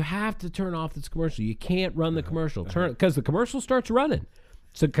 you have to turn off this commercial. You can't run the commercial, because the commercial starts running,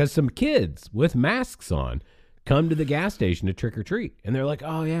 So, because some kids with masks on come to the gas station to trick or treat, and they're like,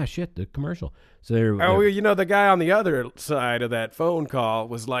 "Oh yeah, shit, the commercial." So they're the guy on the other side of that phone call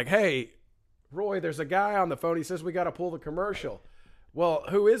was like, "Hey, Roy, there's a guy on the phone. He says we got to pull the commercial." Well,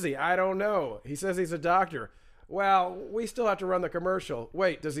 who is he? I don't know. He says he's a doctor. Well, we still have to run the commercial.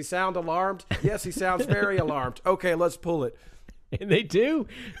 Wait, does he sound alarmed? Yes, he sounds very alarmed. Okay, let's pull it. And they do.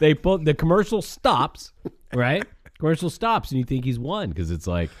 They pull the commercial stops, right? Commercial stops, and you think he's won because it's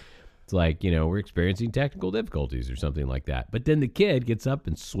like we're experiencing technical difficulties or something like that. But then the kid gets up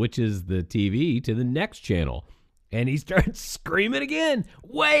and switches the TV to the next channel, and he starts screaming again.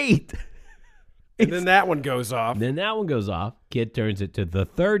 Wait. And then that one goes off. Kid turns it to the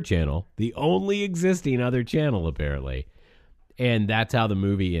third channel, the only existing other channel, apparently. And that's how the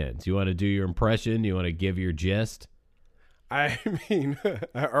movie ends. You want to do your impression? You want to give your gist? I mean,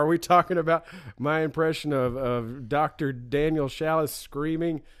 are we talking about my impression of Dr. Daniel Shallis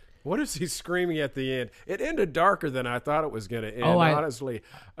screaming? What is he screaming at the end? It ended darker than I thought it was going to end, honestly.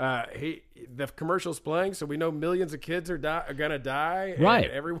 The commercial's playing, so we know millions of kids are going to die. Right.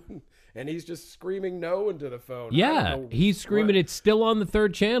 And everyone... And he's just screaming no into the phone. Yeah, he's screaming, It's still on the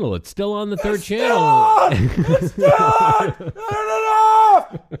third channel. It's still on the third Still channel. on! It's still on! Turn it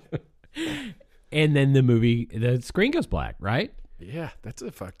off! And then the screen goes black, right? Yeah, that's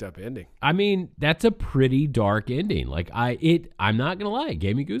a fucked up ending. I mean, that's a pretty dark ending. Like I'm not gonna lie, it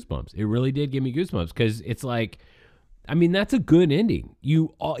gave me goosebumps. It really did give me goosebumps because it's like, I mean, that's a good ending.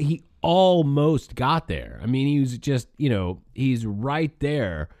 He almost got there. I mean, he was just, he's right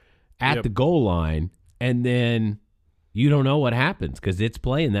there at the goal line, and then you don't know what happens because it's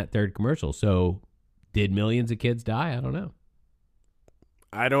playing that third commercial. So did millions of kids die? I don't know.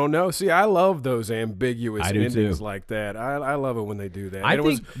 I don't know. See, I love those ambiguous I do endings too. like that. I love it when they do that. I And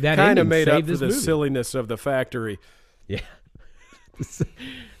think it was that kind of ending made up saved for this the movie. silliness of the factory. Yeah.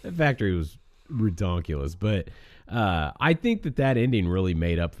 The factory was ridiculous, but I think that ending really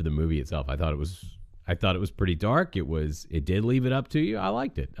made up for the movie itself. I thought it was pretty dark. It did leave it up to you. I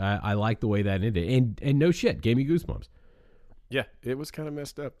liked it. I liked the way that ended. And no shit, gave me goosebumps. Yeah, it was kind of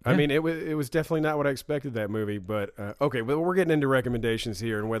messed up. Yeah. I mean, it was definitely not what I expected that movie. But okay, well, we're getting into recommendations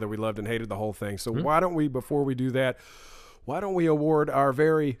here and whether we loved and hated the whole thing. So why don't we, before we do that, why don't we award our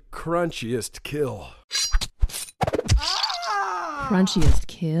very crunchiest kill? Crunchiest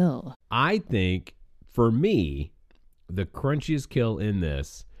kill. I think for me, the crunchiest kill in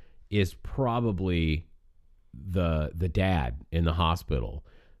this is probably the dad in the hospital,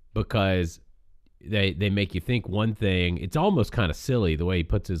 because they make you think one thing. It's almost kind of silly the way he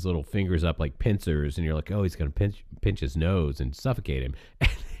puts his little fingers up like pincers, and you're like, oh, he's going to pinch his nose and suffocate him.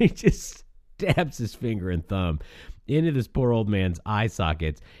 And he just stabs his finger and thumb into this poor old man's eye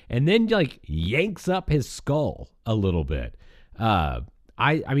sockets, and then like yanks up his skull a little bit. I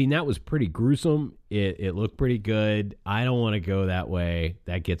mean, that was pretty gruesome. It looked pretty good. I don't want to go that way.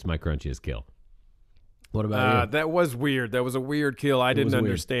 That gets my crunchiest kill. What about you? That was weird. That was a weird kill. I didn't weird.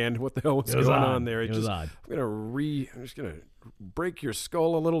 understand what the hell was going odd. on there. It was odd. I'm just gonna break your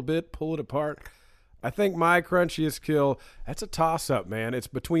skull a little bit, pull it apart. I think my crunchiest kill, that's a toss-up, man. It's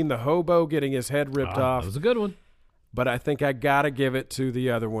between the hobo getting his head ripped off. That was a good one. But I think I got to give it to the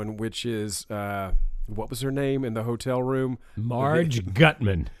other one, which is, what was her name in the hotel room? Marge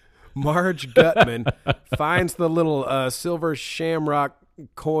Gutman. Marge Gutman finds the little silver shamrock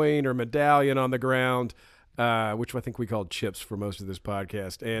coin or medallion on the ground, which I think we called chips for most of this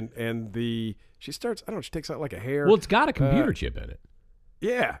podcast. And she starts, I don't know, she takes out like a hair. Well, it's got a computer chip in it.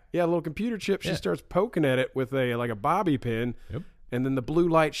 Yeah, a little computer chip. She starts poking at it with a bobby pin. Yep. And then the blue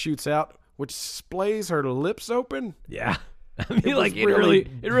light shoots out, which splays her lips open. Yeah. I mean,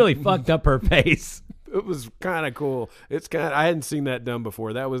 it really fucked up her face. It was kind of cool. I hadn't seen that done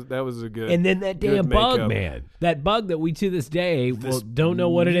before. That was a good. And then that damn good bug, makeup. man. That bug that we to this day don't know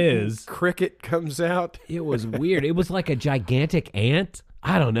what it is. Cricket comes out. It was weird. It was like a gigantic ant.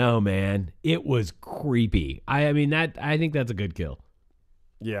 I don't know, man. It was creepy. I think that's a good kill.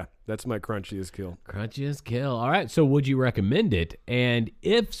 Yeah, that's my crunchiest kill. Crunchiest kill. All right. So would you recommend it? And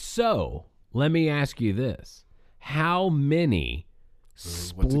if so, let me ask you this. How many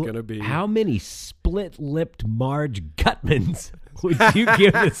what's it gonna be? How many split-lipped Marge Gutmans would you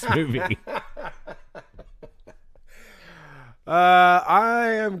give this movie?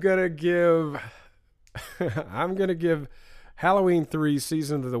 I'm gonna give Halloween 3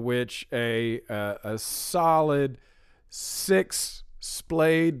 Season of the Witch a solid 6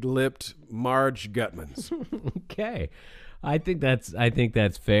 splayed-lipped Marge Gutmans. Okay, I think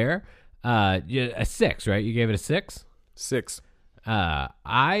that's fair. A 6, right? You gave it a 6. 6. I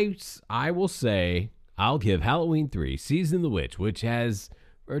will say I'll give Halloween 3 Season of the Witch, which has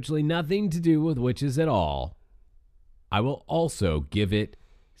virtually nothing to do with witches at all, I will also give it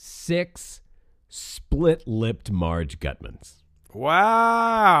 6 split-lipped Marge Gutmans.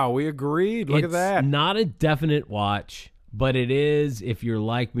 Wow, we agreed. Look at that. It's not a definite watch, but it is if you're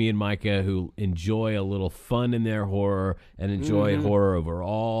like me and Micah who enjoy a little fun in their horror and enjoy horror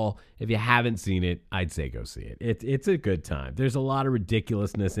overall. If you haven't seen it, I'd say go see it. It's a good time. There's a lot of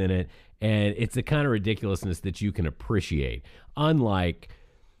ridiculousness in it, and it's the kind of ridiculousness that you can appreciate. Unlike,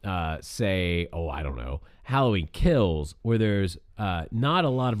 say, I don't know, Halloween Kills, where there's not a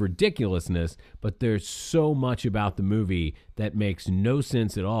lot of ridiculousness, but there's so much about the movie that makes no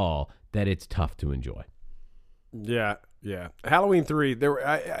sense at all that it's tough to enjoy. Yeah. Halloween 3,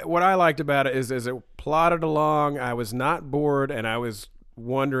 what I liked about it is as it plodded along, I was not bored, and I was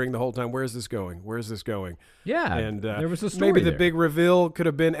wondering the whole time, where's this going? Yeah, and there was a story maybe the there. big reveal could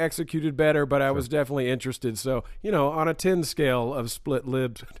have been executed better, but I was definitely interested. So, on a 10 scale of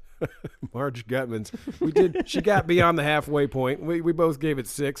split-lipped Marge Gutmans, she got beyond the halfway point. We both gave it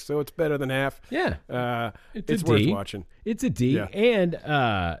 6, so it's better than half. Yeah. It's worth watching. It's a D. Yeah. And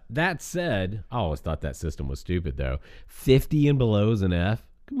that said, I always thought that system was stupid, though. 50 and below is an F.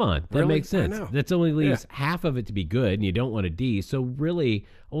 Come on, that Really? makes I sense. know. That only leaves half of it to be good, and you don't want a D. So really,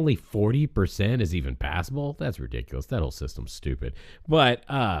 only 40% is even passable? That's ridiculous. That whole system's stupid. But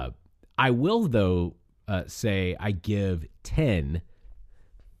I will, though, say I give 10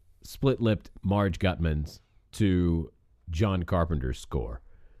 split-lipped Marge Gutmans to John Carpenter's score.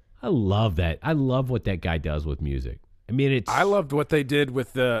 I love that. I love what that guy does with music. I mean, I loved what they did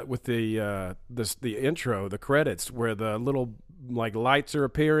with the intro, the credits, where the little lights are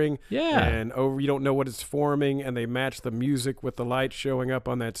appearing. Yeah. And you don't know what it's forming, and they match the music with the light showing up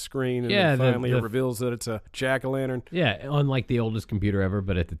on that screen. And Yeah, then finally it reveals that it's a jack-o'-lantern. Yeah, unlike the oldest computer ever,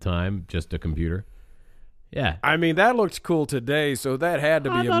 but at the time, just a computer. Yeah. I mean, that looks cool today, so that had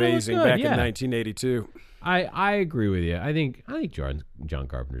to I be thought it looked amazing good, back yeah. in 1982. I agree with you. I think John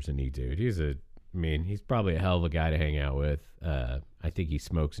Carpenter's a neat dude. He's probably a hell of a guy to hang out with. I think he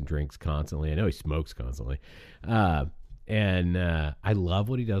smokes and drinks constantly. I know he smokes constantly. And I love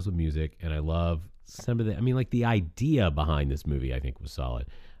what he does with music, and I love some of the idea behind this movie I think was solid.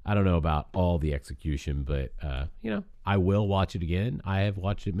 I don't know about all the execution, but, I will watch it again. I have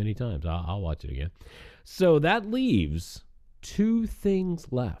watched it many times. I'll watch it again. So that leaves 2 things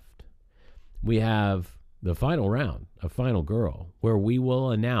left. We have the final round of Final Girl, where we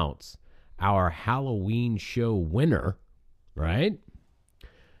will announce our Halloween show winner, right?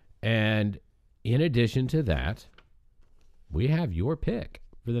 And in addition to that, we have your pick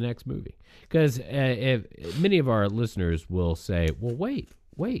for the next movie. Because many of our listeners will say, well,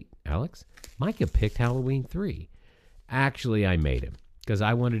 wait, Alex, Micah picked Halloween 3. Actually, I made him because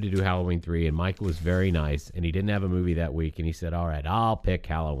I wanted to do Halloween 3, and Micah was very nice, and he didn't have a movie that week, and he said, all right, I'll pick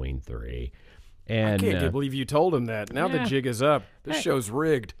Halloween 3. And I can't believe you told him that. Now the jig is up. This show's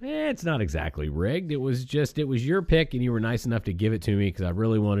rigged. It's not exactly rigged. It was your pick, and you were nice enough to give it to me because I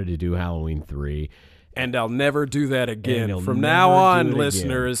really wanted to do Halloween 3. And I'll never do that again. And From never now do on, it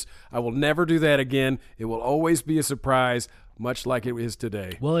listeners, I will never do that again. It will always be a surprise, much like it is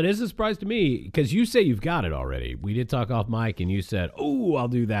today. Well, it is a surprise to me because you say you've got it already. We did talk off mic, and you said, oh, I'll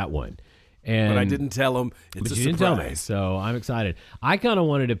do that one. But I didn't tell him it's a you didn't tell me, surprise. so I'm excited. I kind of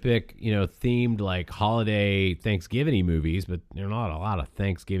wanted to pick, themed like holiday Thanksgiving movies, but there are not a lot of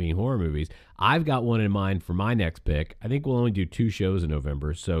Thanksgiving horror movies. I've got one in mind for my next pick. I think we'll only do 2 shows in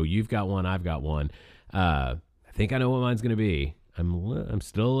November, so you've got one, I've got one. I think I know what mine's going to be. I'm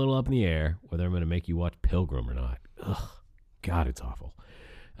still a little up in the air whether I'm going to make you watch Pilgrim or not. Ugh, God, it's awful.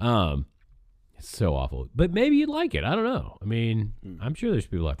 It's so awful. But maybe you'd like it. I don't know. I mean, I'm sure there's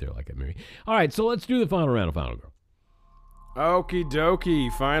people out there who like that movie. All right, so let's do the final round of Final Girl. Okie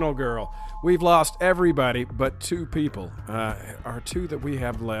dokie, Final Girl. We've lost everybody but 2 people. Our 2 that we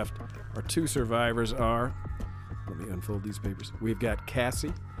have left, our 2 survivors are, let me unfold these papers. We've got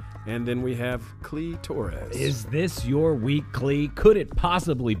Cassie, and then we have Clee Torres. Is this your week, Clee? Could it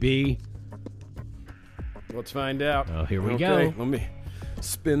possibly be? Let's find out. Oh, here we Okay, go. let me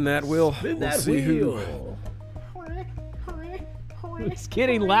spin that wheel. Spin We'll that see wheel. who. It's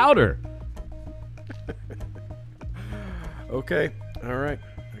getting louder. Okay, all right.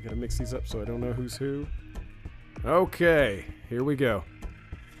 I gotta mix these up so I don't know who's who. Okay, here we go.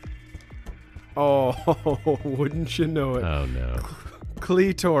 Oh, wouldn't you know it? Oh, no.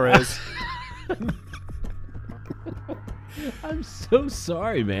 Clee Torres. I'm so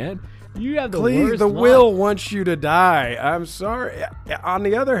sorry, man. You have the Clee, worst the luck. will wants you to die. I'm sorry. On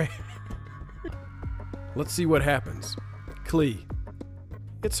the other hand, let's see what happens. Clee,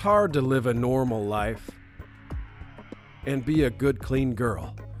 it's hard to live a normal life. and be a good, clean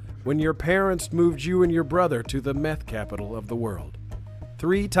girl. When your parents moved you and your brother to the meth capital of the world.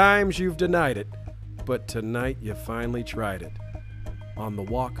 3 times you've denied it, but tonight you finally tried it. On the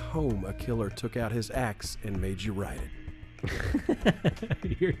walk home, a killer took out his axe and made you ride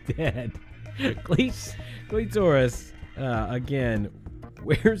it. You're dead. Cleetoris, again,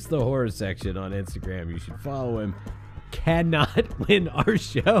 where's the horror section on Instagram? You should follow him. Cannot win our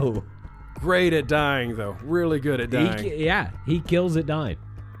show. Great at dying, though. Really good at dying. He kills at dying.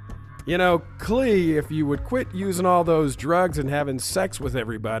 You know, Clee, if you would quit using all those drugs and having sex with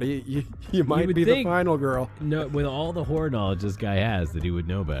everybody, you might would be the think- final girl. No, with all the horror knowledge this guy has, that he would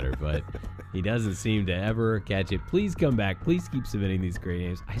know better, but he doesn't seem to ever catch it. Please come back. Please keep submitting these great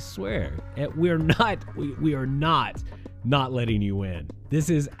names. I swear, we are not letting you win. This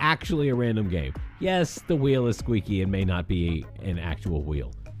is actually a random game. Yes, the wheel is squeaky and may not be an actual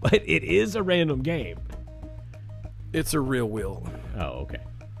wheel, but it is a random game. It's a real wheel. Oh, okay.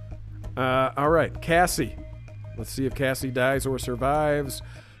 All right, Cassie. Let's see if Cassie dies or survives.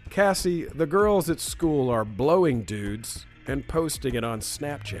 Cassie, the girls at school are blowing dudes and posting it on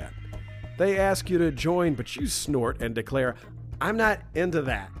Snapchat. They ask you to join, but you snort and declare, "I'm not into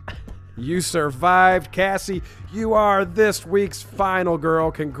that." You survived, Cassie. You are this week's final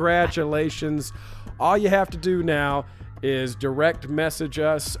girl. Congratulations. All you have to do now is direct message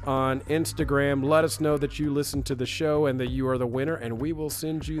us on Instagram. Let us know that you listened to the show and that you are the winner, and we will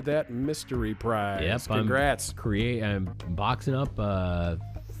send you that mystery prize. Yep, Congrats. I'm boxing up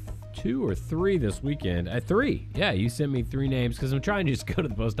 2 or 3 this weekend. 3. Yeah, you sent me 3 names because I'm trying to just go to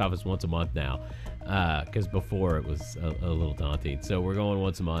the post office once a month now. Because before it was a little daunting. So we're going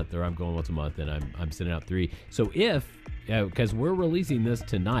once a month, or I'm going once a month, and I'm sending out 3. So because we're releasing this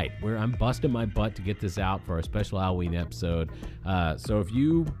tonight, I'm busting my butt to get this out for our special Halloween episode. So if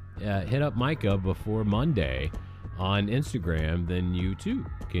you hit up Micah before Monday on Instagram, then you too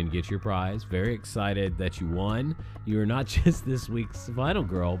can get your prize. Very excited that you won. You are not just this week's final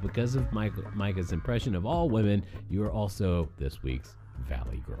girl because of Micah's impression of all women. You are also this week's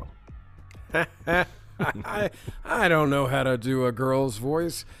Valley Girl. I don't know how to do a girl's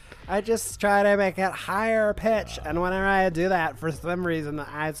voice. I just try to make it higher pitch, and whenever I do that, for some reason,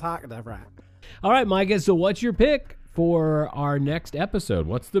 I talk different. All right, Micah, so what's your pick for our next episode?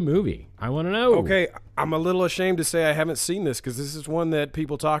 What's the movie? I want to know. Okay, I'm a little ashamed to say I haven't seen this because this is one that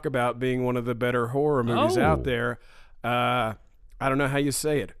people talk about being one of the better horror movies out there. I don't know how you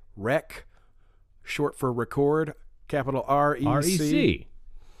say it. REC, short for record, capital R-E-C. R-E-C.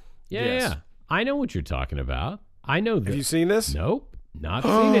 Yes. Yeah. I know what you're talking about. I know this. Have you seen this? Nope. Not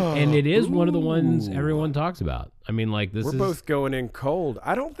seen it. And it is one of the ones everyone talks about. I mean, like, this We're both going in cold.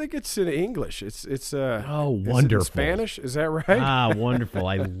 I don't think it's in English. It's wonderful. Is it in Spanish? Is that right? Wonderful.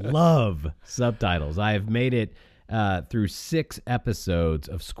 I love subtitles. I have made it through 6 episodes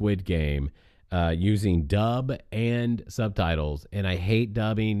of Squid Game using dub and subtitles, and I hate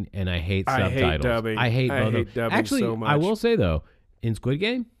dubbing and I hate subtitles. I hate dubbing. I hate both of them. dubbing Actually, so much. I will say though, in Squid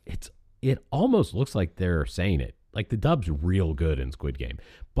Game, it almost looks like they're saying it. Like, the dub's real good in Squid Game,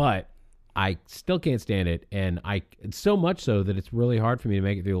 but I still can't stand it, and it's so much so that it's really hard for me to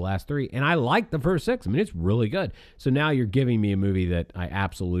make it through the last 3. And I like the first 6. I mean, it's really good. So now you're giving me a movie that I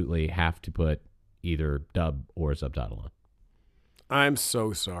absolutely have to put either dub or subtitle on. I'm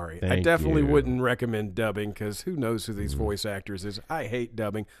so sorry. I Thank definitely you. wouldn't recommend dubbing because who knows who these voice actors is. I hate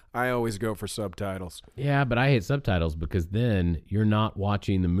dubbing. I always go for subtitles. Yeah, but I hate subtitles because then you're not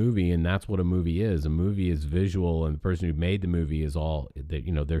watching the movie, and that's what a movie is. A movie is visual, and the person who made the movie is all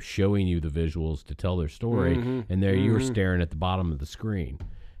that, they're showing you the visuals to tell their story, and there you're staring at the bottom of the screen.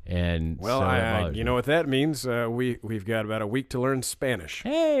 And Well, so you know what that means? We've got about a week to learn Spanish.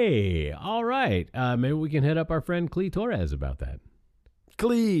 Hey, all right. Maybe we can hit up our friend Clee Torres about that.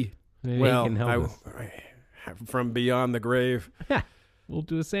 Glee. Maybe he Well, can help us. from beyond the grave. We'll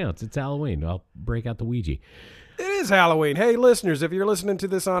do a seance. It's Halloween. I'll break out the Ouija. It is Halloween. Hey, listeners, if you're listening to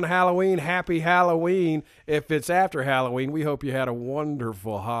this on Halloween, happy Halloween. If it's after Halloween, we hope you had a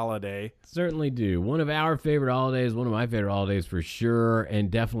wonderful holiday. Certainly do. One of our favorite holidays, one of my favorite holidays for sure, and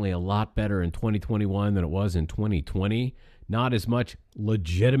definitely a lot better in 2021 than it was in 2020. Not as much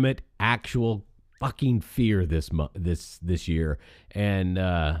legitimate, actual fucking fear this year.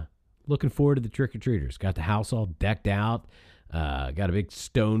 And looking forward to the trick-or-treaters. Got the house all decked out. Got a big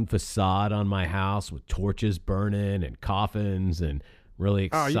stone facade on my house with torches burning and coffins, and really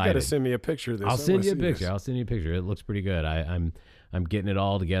excited. Oh, you got to send me a picture of this. I'll I send wanna you a see picture. this. I'll send you a picture. It looks pretty good. I'm getting it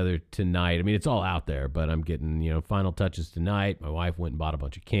all together tonight. I mean, it's all out there, but I'm getting, final touches tonight. My wife went and bought a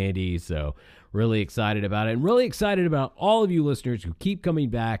bunch of candy, so really excited about it. And really excited about all of you listeners who keep coming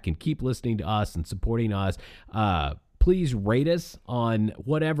back and keep listening to us and supporting us. please rate us on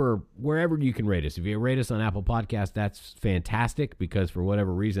wherever you can rate us. If you rate us on Apple Podcasts, that's fantastic, because for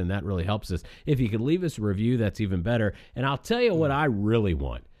whatever reason, that really helps us. If you could leave us a review, that's even better. And I'll tell you what I really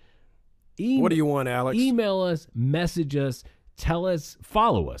want. What do you want, Alex? Email us, message us,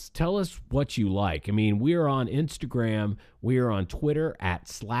 follow us. Tell us what you like. I mean, we are on Instagram. We are on Twitter at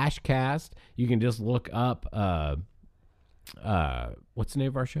 /cast. You can just look up, what's the name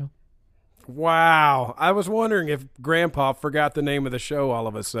of our show? Wow. I was wondering if Grandpa forgot the name of the show all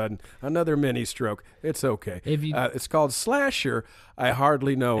of a sudden. Another mini stroke. It's okay. It's called Slasher, I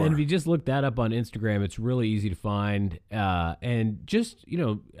Hardly Know Her. And if you just look that up on Instagram, it's really easy to find. And just,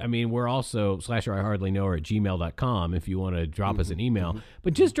 we're also Slasher I Hardly Know Her at gmail.com if you want to drop us an email.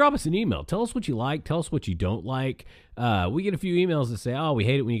 But just drop us an email. Tell us what you like. Tell us what you don't like. We get a few emails that say, oh, we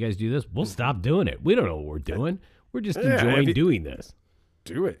hate it when you guys do this. We'll stop doing it. We don't know what we're doing. We're just enjoying doing this.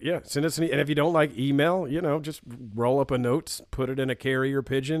 Do it, yeah. Send us and if you don't like email, just roll up a note, put it in a carrier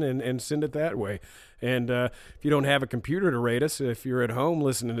pigeon, and send it that way. And if you don't have a computer to rate us, if you're at home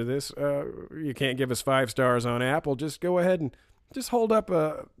listening to this, you can't give us 5 stars on Apple. Just go ahead and just hold up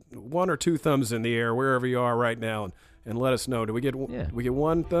 1 or 2 thumbs in the air wherever you are right now, and let us know. Do we get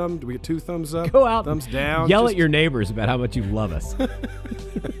 1 thumb? Do we get 2 thumbs up? Go out, thumbs down. Yell at your neighbors about how much you love us.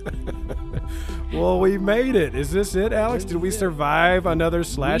 Well, we made it. Is this it, Alex? Did we survive another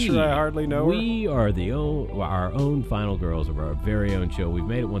Slasher I Hardly Know Her? We are our own final girls of our very own show. We've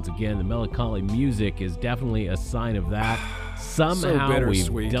made it once again. The melancholy music is definitely a sign of that. Somehow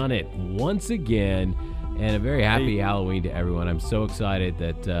we've done it once again. And a very happy Halloween to everyone. I'm so excited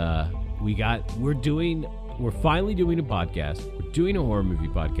that we're finally doing a podcast. We're doing a horror movie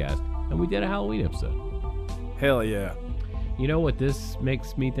podcast. And we did a Halloween episode. Hell yeah. You know what this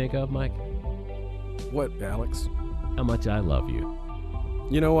makes me think of, Mike? What, Alex? How much I love you.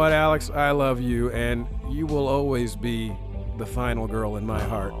 You know what, Alex? I love you, and you will always be the final girl in my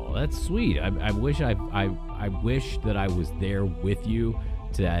heart. Oh, that's sweet. I wish that I was there with you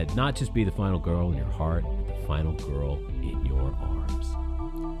to not just be the final girl in your heart, but the final girl in your arms.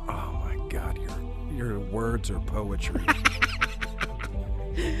 Oh my God, your words are poetry.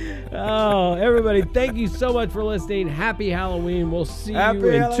 Oh, everybody, thank you so much for listening. Happy Halloween. We'll see you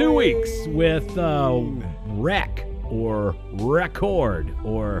in 2 weeks with Rec or Record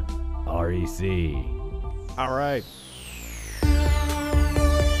or REC. All right.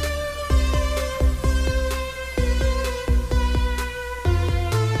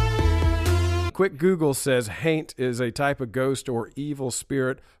 Quick Google says haint is a type of ghost or evil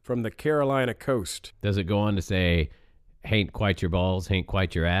spirit from the Carolina coast. Does it go on to say, haint quite your balls, haint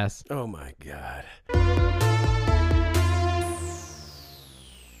quite your ass? Oh, my God.